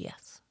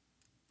 Yes,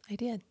 I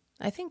did.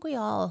 I think we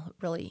all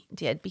really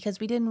did because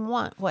we didn't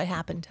want what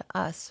happened to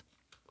us.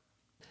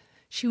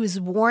 She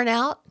was worn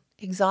out,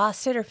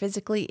 exhausted, or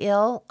physically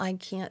ill. I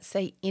can't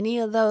say any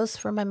of those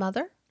for my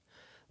mother.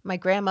 My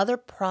grandmother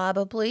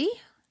probably,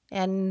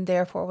 and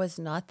therefore was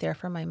not there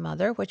for my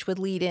mother, which would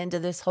lead into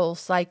this whole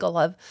cycle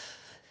of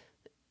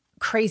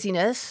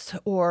craziness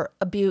or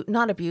abuse,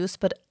 not abuse,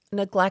 but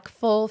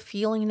neglectful,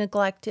 feeling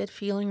neglected,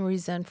 feeling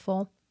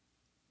resentful.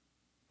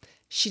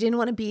 She didn't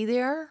want to be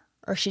there,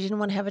 or she didn't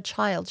want to have a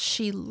child.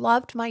 She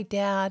loved my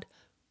dad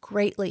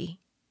greatly,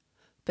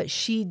 but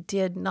she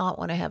did not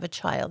want to have a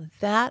child.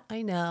 That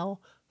I know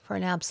for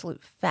an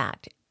absolute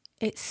fact.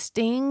 It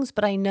stings,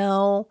 but I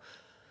know.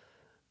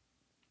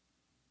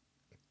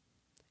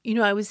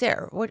 I was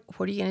there. What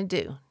are you going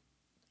to do?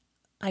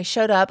 I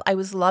showed up. I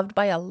was loved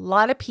by a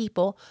lot of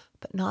people,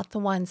 but not the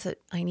ones that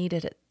I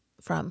needed it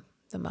from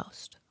the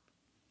most.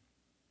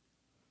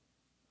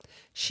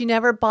 She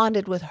never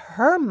bonded with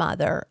her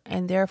mother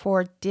and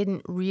therefore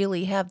didn't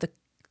really have the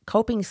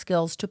coping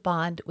skills to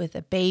bond with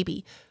a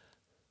baby.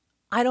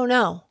 I don't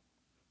know.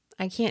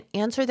 I can't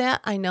answer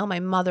that. I know my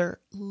mother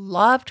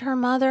loved her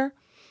mother.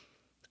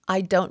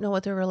 I don't know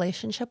what their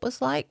relationship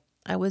was like.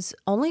 I was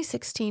only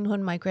 16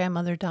 when my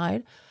grandmother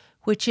died,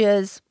 which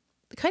is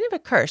kind of a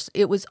curse.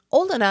 It was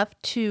old enough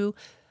to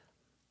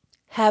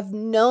have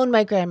known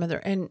my grandmother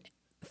and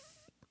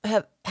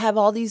have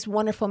all these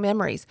wonderful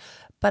memories,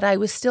 but I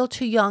was still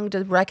too young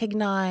to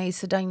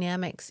recognize the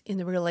dynamics in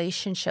the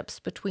relationships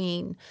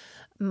between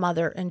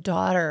mother and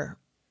daughter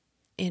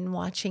in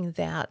watching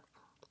that.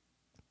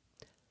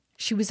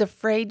 She was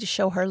afraid to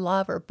show her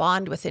love or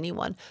bond with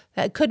anyone.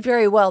 That could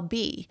very well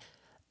be.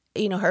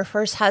 Her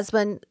first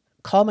husband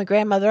called my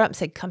grandmother up and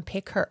said, come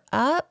pick her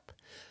up.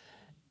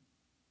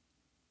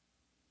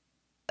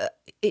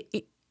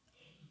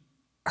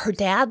 Her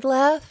dad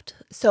left.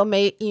 So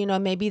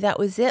maybe that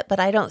was it, but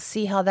I don't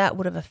see how that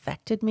would have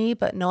affected me.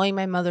 But knowing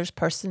my mother's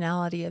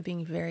personality of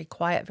being very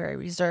quiet, very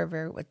reserved,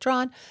 very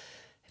withdrawn,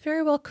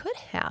 very well could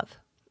have.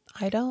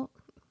 I don't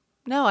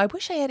know. I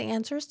wish I had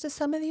answers to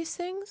some of these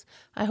things.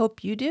 I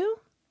hope you do.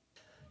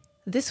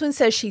 This one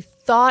says she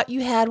thought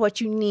you had what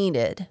you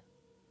needed,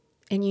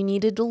 and you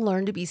needed to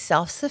learn to be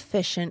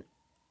self-sufficient,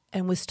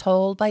 and was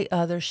told by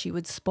others she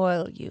would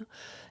spoil you.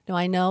 Now,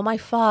 I know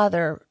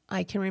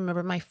I can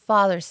remember my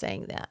father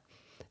saying that.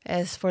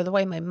 As for the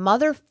way my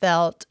mother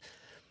felt,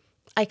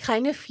 I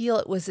kind of feel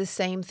it was the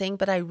same thing,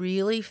 but I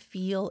really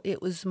feel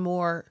it was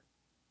more,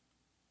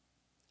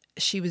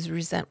 she was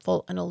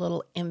resentful and a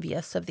little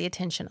envious of the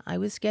attention I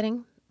was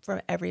getting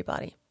from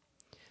everybody.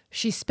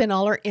 She spent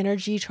all her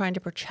energy trying to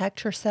protect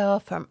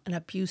herself from an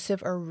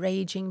abusive or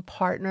raging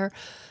partner.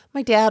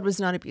 My dad was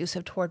not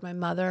abusive toward my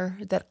mother.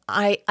 That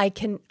I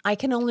can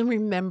only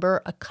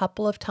remember a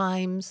couple of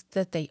times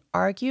that they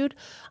argued.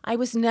 I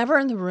was never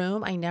in the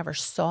room. I never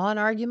saw an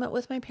argument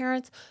with my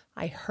parents.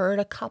 I heard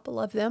a couple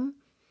of them,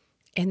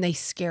 and they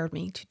scared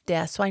me to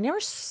death. So I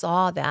never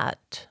saw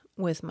that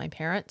with my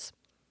parents.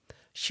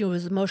 She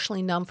was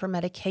emotionally numb for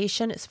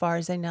medication. As far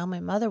as I know, my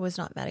mother was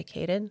not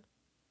medicated.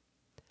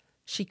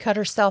 She cut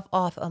herself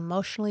off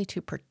emotionally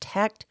to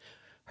protect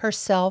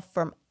herself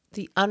from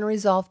the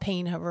unresolved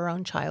pain of her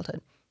own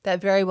childhood. That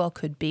very well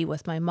could be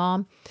with my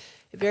mom.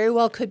 It very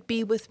well could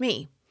be with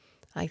me.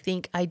 I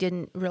think I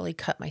didn't really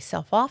cut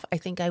myself off. I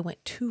think I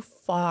went too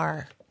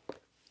far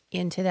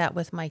into that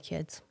with my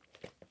kids.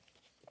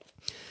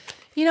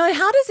 And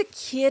how does a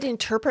kid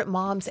interpret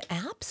mom's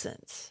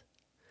absence?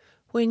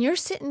 When you're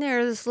sitting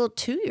there, this little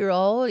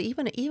 2-year-old,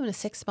 even a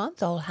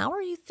 6-month-old, how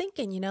are you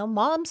thinking?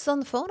 Mom's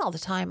on the phone all the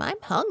time.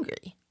 I'm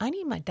hungry. I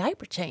need my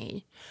diaper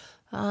change.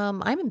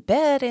 I'm in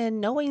bed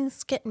and no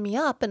one's getting me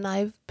up, and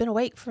I've been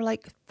awake for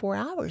like 4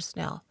 hours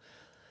now.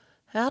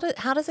 How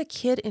does a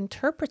kid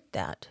interpret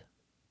that?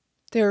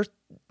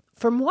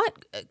 From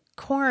what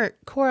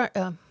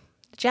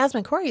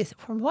Jasmine Corey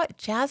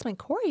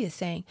is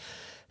saying,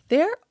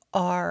 there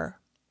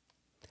are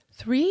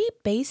 3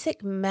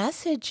 basic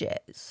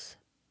messages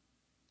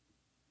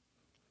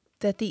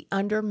that the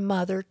under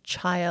mother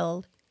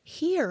child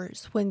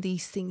hears when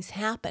these things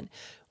happen.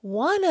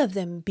 One of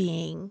them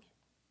being,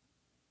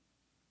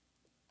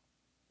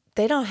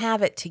 they don't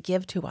have it to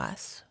give to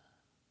us.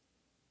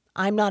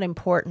 I'm not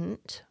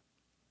important.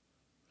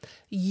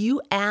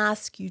 You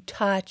ask, you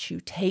touch, you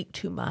take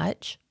too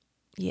much.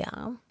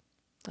 Yeah.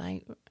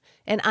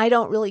 And I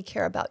don't really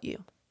care about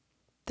you.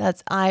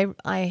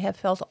 I have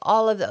felt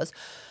all of those.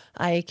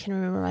 I can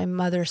remember my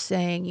mother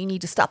saying, you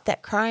need to stop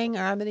that crying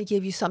or I'm going to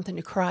give you something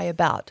to cry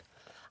about.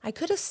 I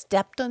could have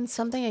stepped on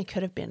something. I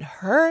could have been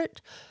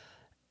hurt.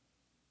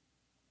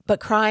 But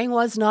crying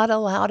was not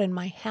allowed in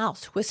my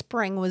house.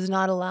 Whispering was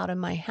not allowed in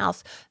my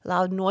house.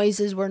 Loud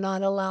noises were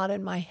not allowed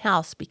in my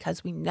house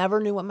because we never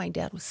knew when my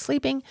dad was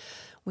sleeping.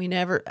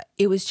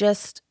 It was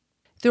just,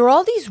 there were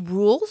all these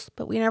rules,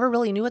 but we never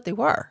really knew what they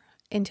were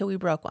until we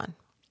broke one.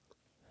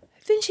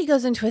 Then she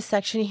goes into a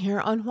section here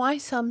on why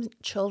some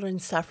children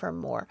suffer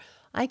more.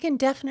 I can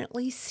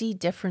definitely see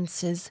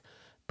differences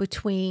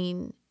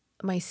between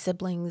my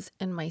siblings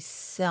and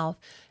myself,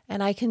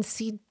 and I can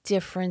see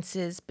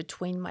differences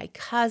between my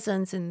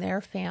cousins and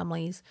their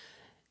families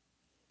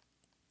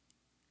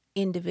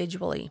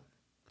individually.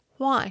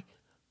 Why?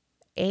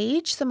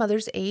 Age, the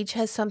mother's age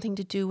has something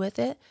to do with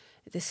it.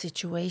 The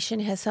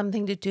situation has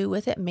something to do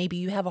with it. Maybe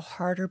you have a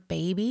harder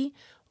baby.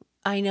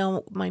 I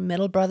know my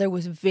middle brother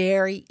was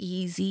very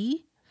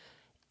easy,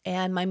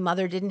 and my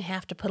mother didn't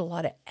have to put a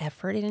lot of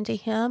effort into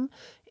him,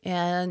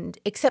 and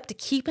except to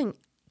keeping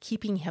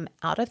him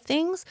out of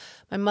things.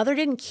 My mother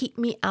didn't keep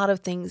me out of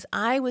things.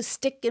 I was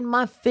sticking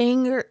my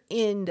finger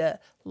into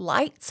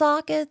light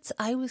sockets.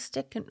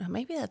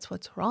 Maybe that's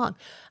what's wrong.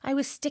 I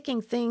was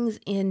sticking things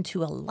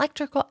into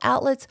electrical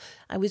outlets.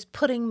 I was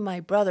putting my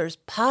brother's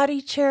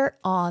potty chair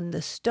on the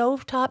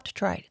stovetop to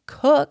try to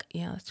cook.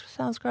 Yeah, it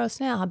sounds gross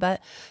now,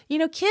 but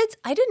kids,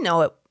 I didn't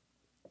know it.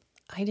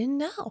 I didn't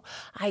know.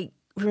 I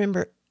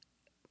remember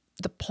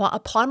a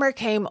plumber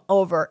came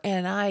over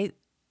and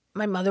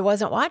my mother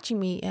wasn't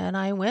watching me, and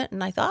I went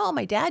and I thought, oh,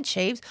 my dad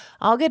shaves.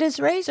 I'll get his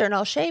razor and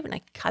I'll shave, and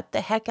I cut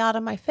the heck out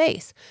of my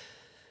face.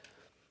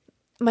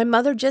 My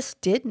mother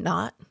just did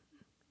not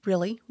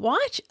really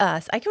watch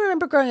us. I can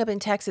remember growing up in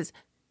Texas,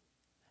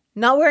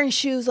 not wearing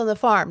shoes on the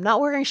farm,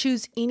 not wearing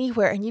shoes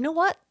anywhere. And you know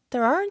what?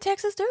 There are in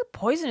Texas, there are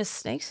poisonous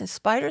snakes and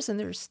spiders, and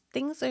there's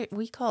things that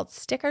we called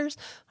stickers.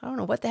 I don't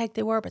know what the heck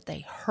they were, but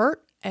they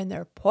hurt and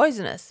they're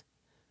poisonous.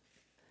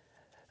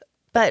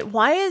 But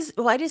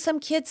why do some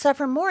kids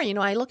suffer more?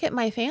 I look at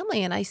my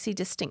family and I see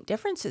distinct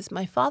differences.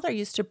 My father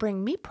used to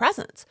bring me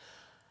presents,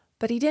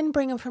 but he didn't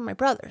bring them for my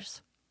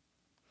brothers.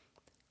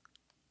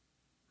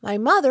 My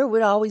mother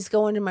would always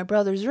go into my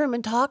brother's room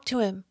and talk to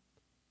him.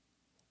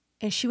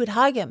 And she would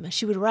hug him.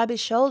 She would rub his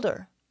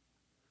shoulder.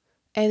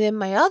 And then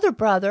my other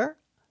brother,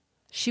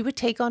 she would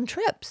take on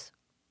trips.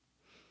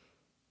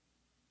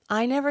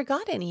 I never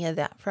got any of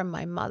that from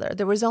my mother.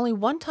 There was only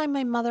one time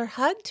my mother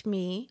hugged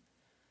me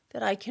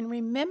that I can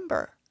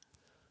remember.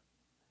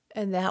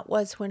 And that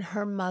was when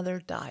her mother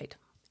died.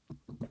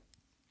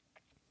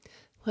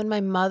 When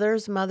my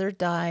mother's mother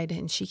died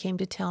and she came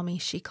to tell me,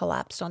 she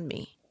collapsed on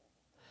me.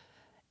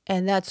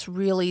 And that's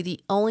really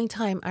the only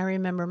time I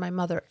remember my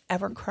mother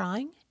ever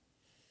crying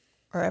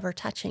or ever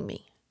touching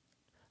me.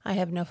 I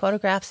have no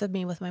photographs of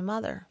me with my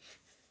mother.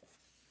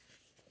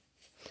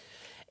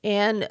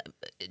 And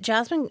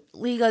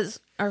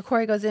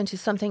Corey goes into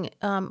something,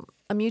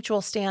 a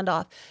mutual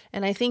standoff.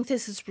 And I think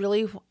this is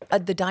really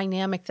the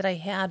dynamic that I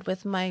had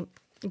with my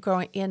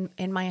growing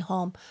in my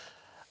home.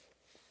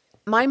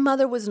 My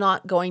mother was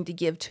not going to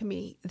give to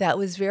me. That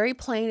was very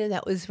plain and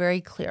that was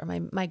very clear.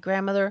 My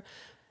grandmother,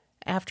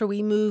 after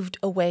we moved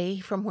away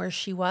from where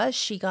she was,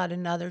 she got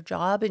another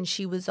job and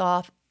she was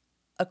off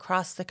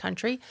across the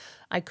country.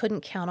 I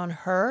couldn't count on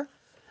her.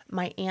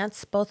 My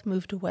aunts both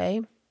moved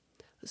away.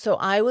 So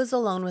I was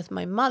alone with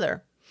my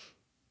mother.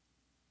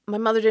 My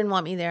mother didn't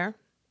want me there.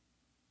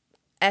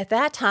 At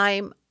that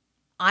time,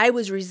 I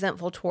was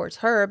resentful towards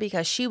her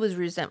because she was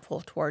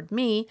resentful toward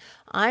me.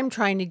 I'm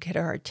trying to get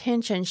her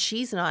attention.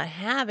 She's not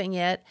having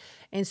it.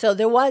 And so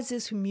there was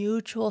this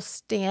mutual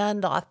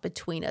standoff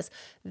between us.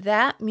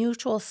 That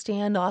mutual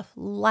standoff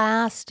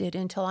lasted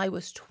until I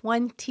was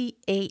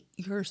 28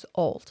 years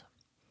old.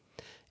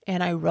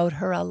 And I wrote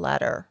her a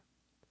letter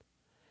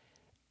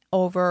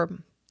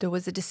there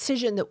was a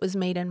decision that was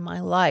made in my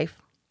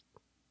life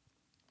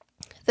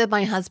that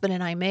my husband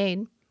and I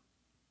made.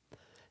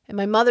 And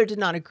my mother did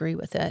not agree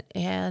with it.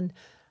 And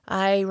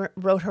I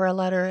wrote her a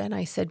letter and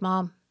I said,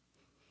 Mom,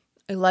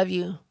 I love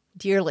you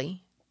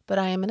dearly, but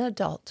I am an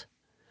adult.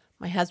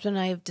 My husband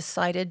and I have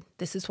decided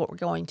this is what we're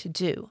going to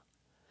do.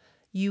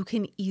 You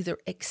can either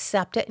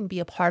accept it and be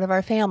a part of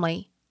our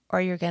family,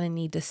 or you're going to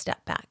need to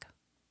step back.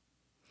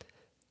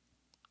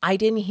 I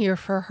didn't hear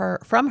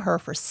from her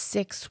for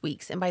 6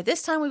 weeks. And by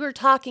this time we were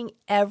talking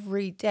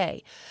every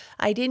day.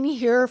 I didn't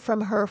hear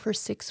from her for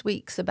 6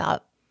 weeks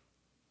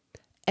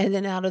and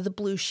then out of the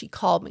blue, she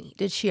called me.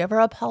 Did she ever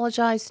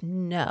apologize?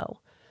 No.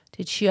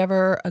 Did she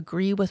ever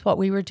agree with what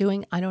we were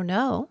doing? I don't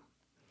know.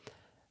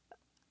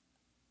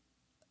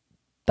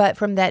 But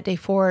from that day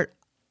forward,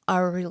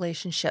 our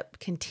relationship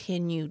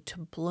continued to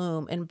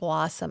bloom and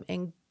blossom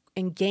and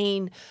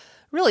gain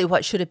really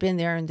what should have been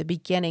there in the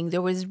beginning.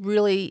 There was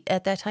really,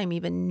 at that time,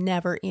 even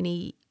never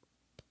any,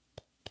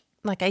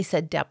 like I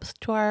said, depth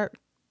to our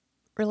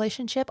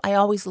relationship. I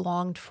always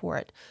longed for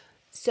it.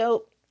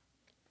 So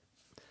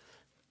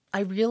I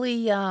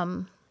really,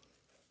 that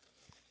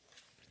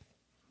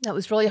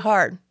was really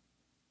hard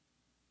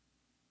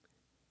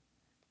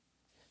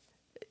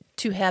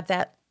to have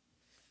that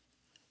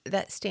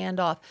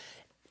standoff.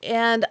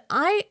 And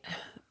I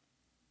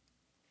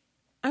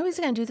was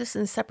going to do this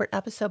in a separate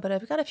episode, but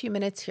I've got a few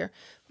minutes here.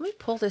 Let me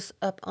pull this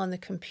up on the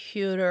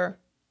computer.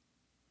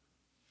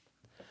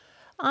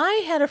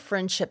 I had a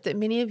friendship that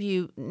many of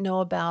you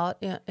know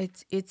about.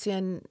 It's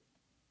in,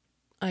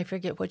 I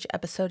forget which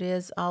episode it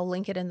is. I'll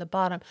link it in the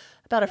bottom.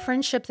 About a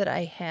friendship that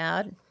I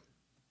had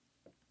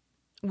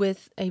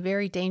with a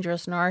very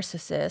dangerous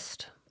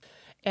narcissist.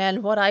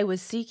 And what I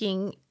was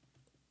seeking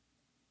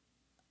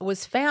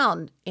was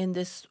found in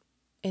this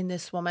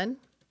woman.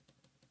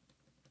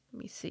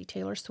 Let me see,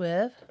 Taylor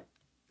Swift.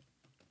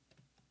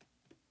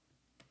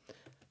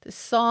 The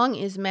song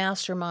is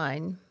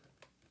Mastermind.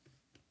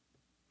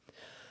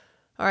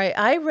 All right,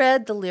 I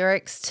read the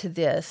lyrics to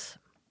this,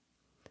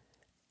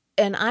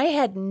 and I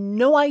had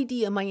no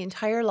idea my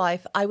entire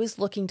life I was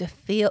looking to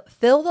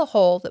fill the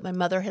hole that my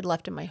mother had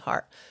left in my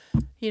heart.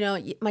 You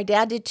know, my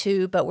dad did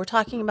too, but we're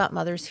talking about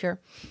mothers here,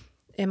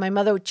 and my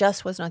mother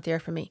just was not there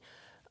for me.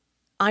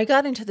 I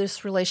got into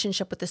this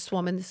relationship with this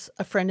woman,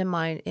 a friend of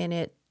mine, and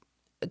it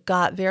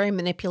got very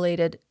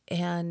manipulated,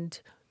 and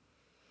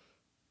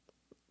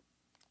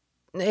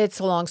it's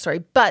a long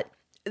story. But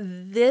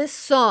this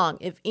song,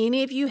 if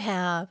any of you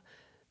have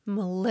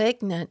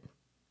malignant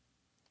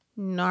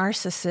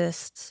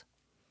narcissists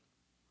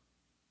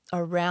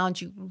around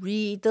you,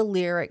 read the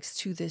lyrics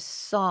to this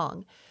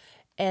song,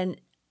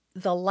 and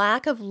the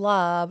lack of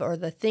love or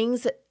the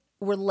things that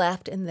were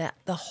left in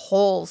the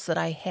holes that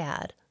I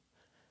had,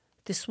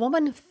 this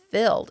woman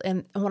filled.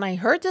 And when I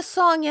heard this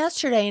song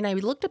yesterday and I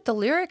looked up the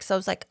lyrics, I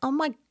was like, oh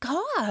my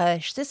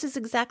gosh, this is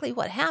exactly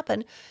what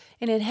happened.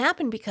 And it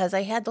happened because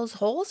I had those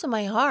holes in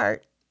my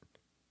heart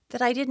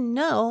that I didn't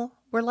know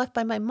were left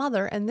by my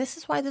mother. And this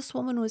is why this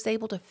woman was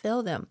able to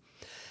fill them.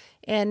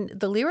 And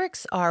the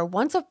lyrics are,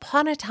 once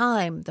upon a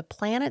time, the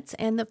planets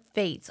and the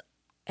fates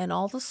and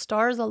all the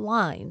stars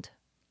aligned.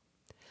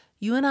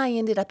 You and I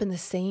ended up in the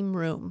same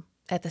room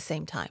at the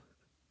same time.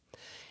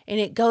 And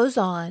it goes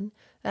on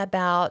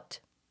about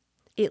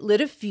it lit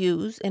a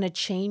fuse in a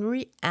chain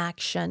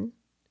reaction.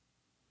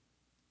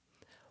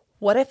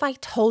 What if I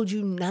told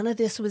you none of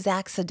this was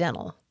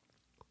accidental?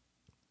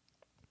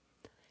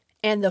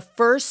 And the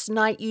first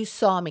night you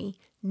saw me,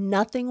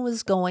 nothing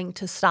was going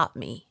to stop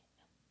me.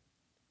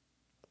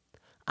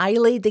 I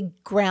laid the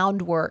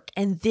groundwork,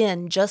 and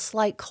then, just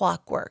like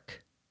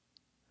clockwork,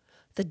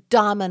 the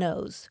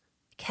dominoes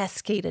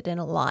cascaded in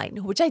a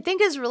line, which I think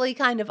is really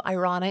kind of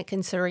ironic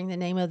considering the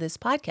name of this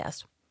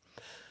podcast.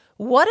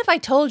 What if I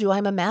told you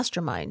I'm a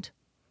mastermind?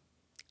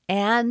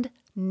 And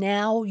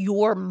now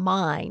you're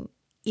mine.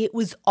 It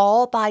was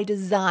all by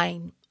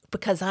design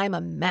because I'm a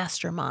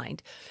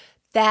mastermind.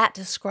 That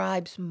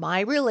describes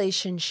my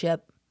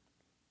relationship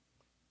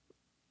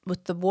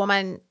with the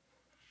woman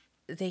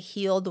that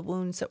healed the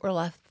wounds that were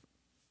left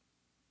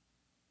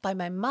by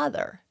my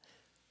mother.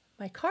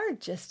 My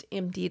card just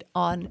emptied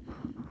on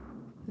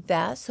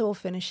that, so we'll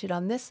finish it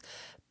on this.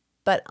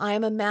 But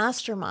I'm a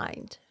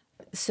mastermind.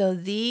 So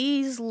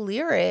these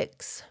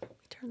lyrics, let me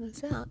turn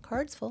this out,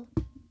 card's full.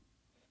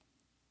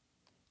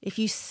 If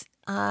you,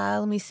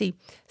 let me see.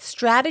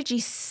 Strategy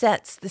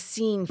sets the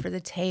scene for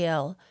the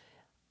tale.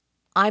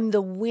 I'm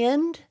the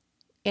wind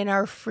in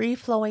our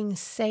free-flowing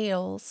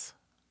sails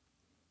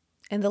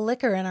and the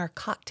liquor in our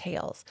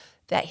cocktails.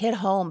 That hit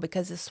home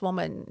because this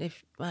woman,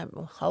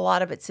 a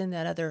lot of it's in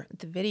the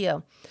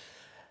video.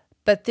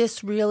 But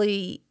this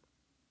really,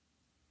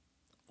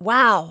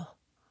 wow.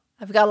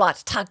 I've got a lot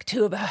to talk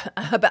to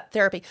about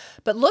therapy.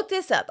 But look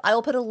this up.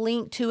 I'll put a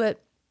link to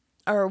it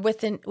or with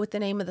the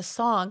name of the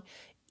song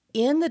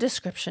in the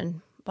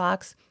description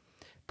box.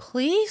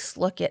 Please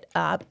look it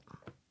up.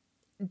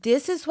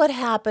 This is what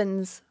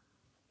happens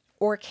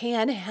or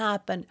can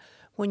happen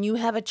when you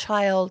have a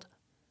child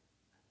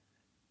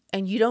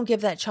and you don't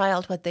give that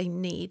child what they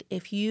need.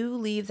 If you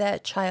leave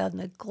that child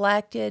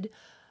neglected,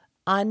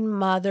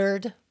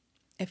 unmothered,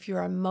 if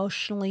you're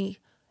emotionally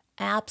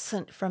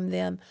absent from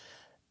them,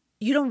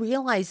 you don't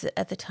realize it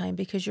at the time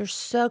because you're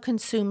so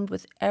consumed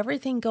with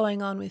everything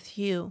going on with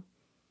you,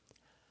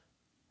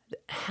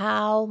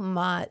 how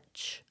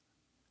much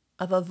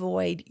of a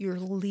void you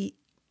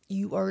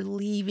are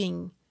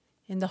leaving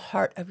in the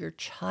heart of your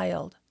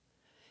child.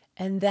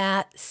 And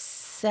that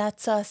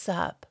sets us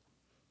up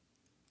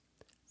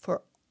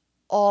for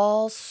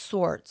all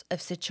sorts of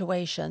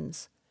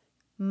situations,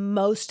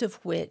 most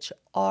of which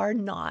are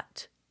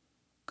not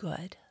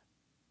good.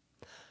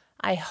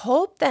 I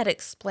hope that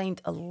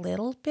explained a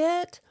little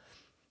bit.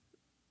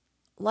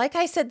 Like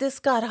I said, this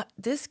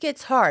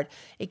gets hard.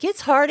 It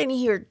gets hard in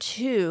here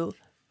too.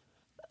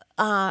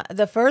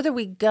 the further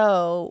we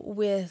go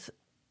with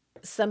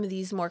some of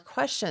these more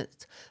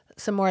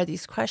of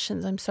these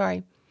questions, I'm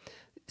sorry.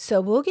 So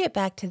we'll get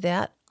back to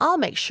that. I'll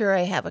make sure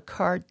I have a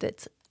card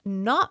that's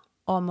not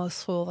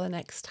almost full the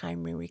next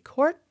time we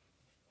record.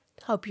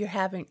 Hope you're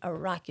having a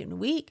rocking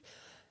week.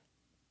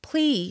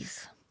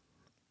 Please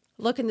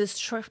look in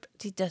this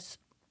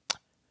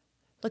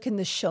look in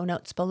the show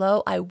notes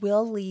below. I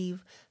will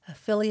leave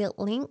affiliate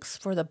links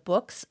for the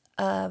books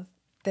that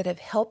have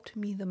helped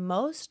me the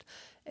most,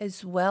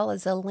 as well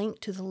as a link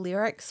to the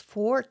lyrics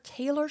for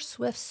Taylor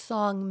Swift's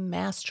song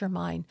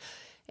Mastermind.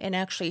 And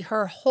actually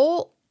her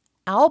whole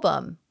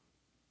album,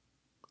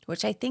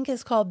 which I think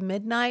is called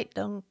Midnight,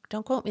 don't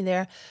quote me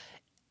there,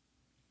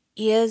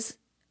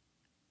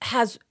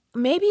 has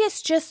maybe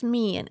it's just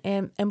me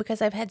and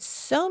because I've had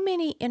so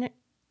many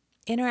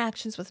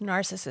interactions with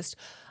narcissists,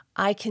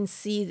 I can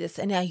see this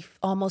and I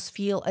almost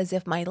feel as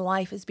if my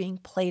life is being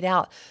played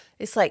out.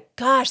 It's like,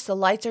 gosh, the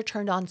lights are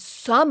turned on.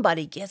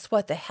 Somebody gets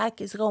what the heck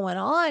is going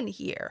on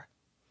here.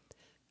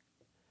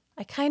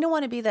 I kind of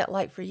want to be that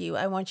light for you.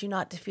 I want you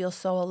not to feel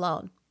so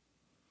alone.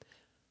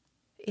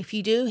 If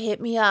you do, hit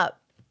me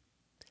up.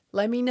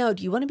 Let me know.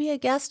 Do you want to be a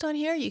guest on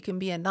here? You can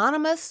be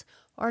anonymous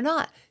or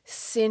not.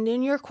 Send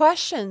in your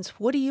questions.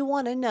 What do you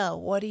want to know?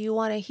 What do you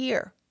want to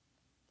hear?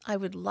 I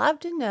would love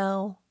to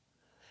know.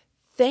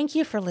 Thank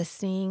you for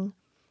listening.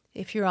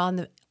 If you're on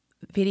the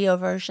video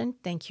version,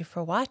 thank you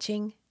for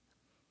watching.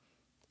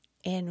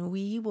 And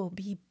we will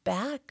be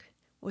back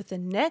with the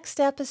next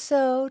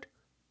episode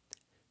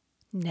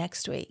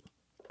next week.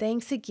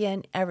 Thanks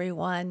again,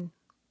 everyone.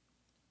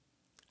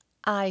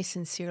 I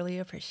sincerely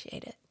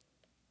appreciate it.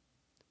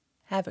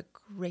 Have a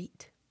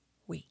great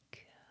week.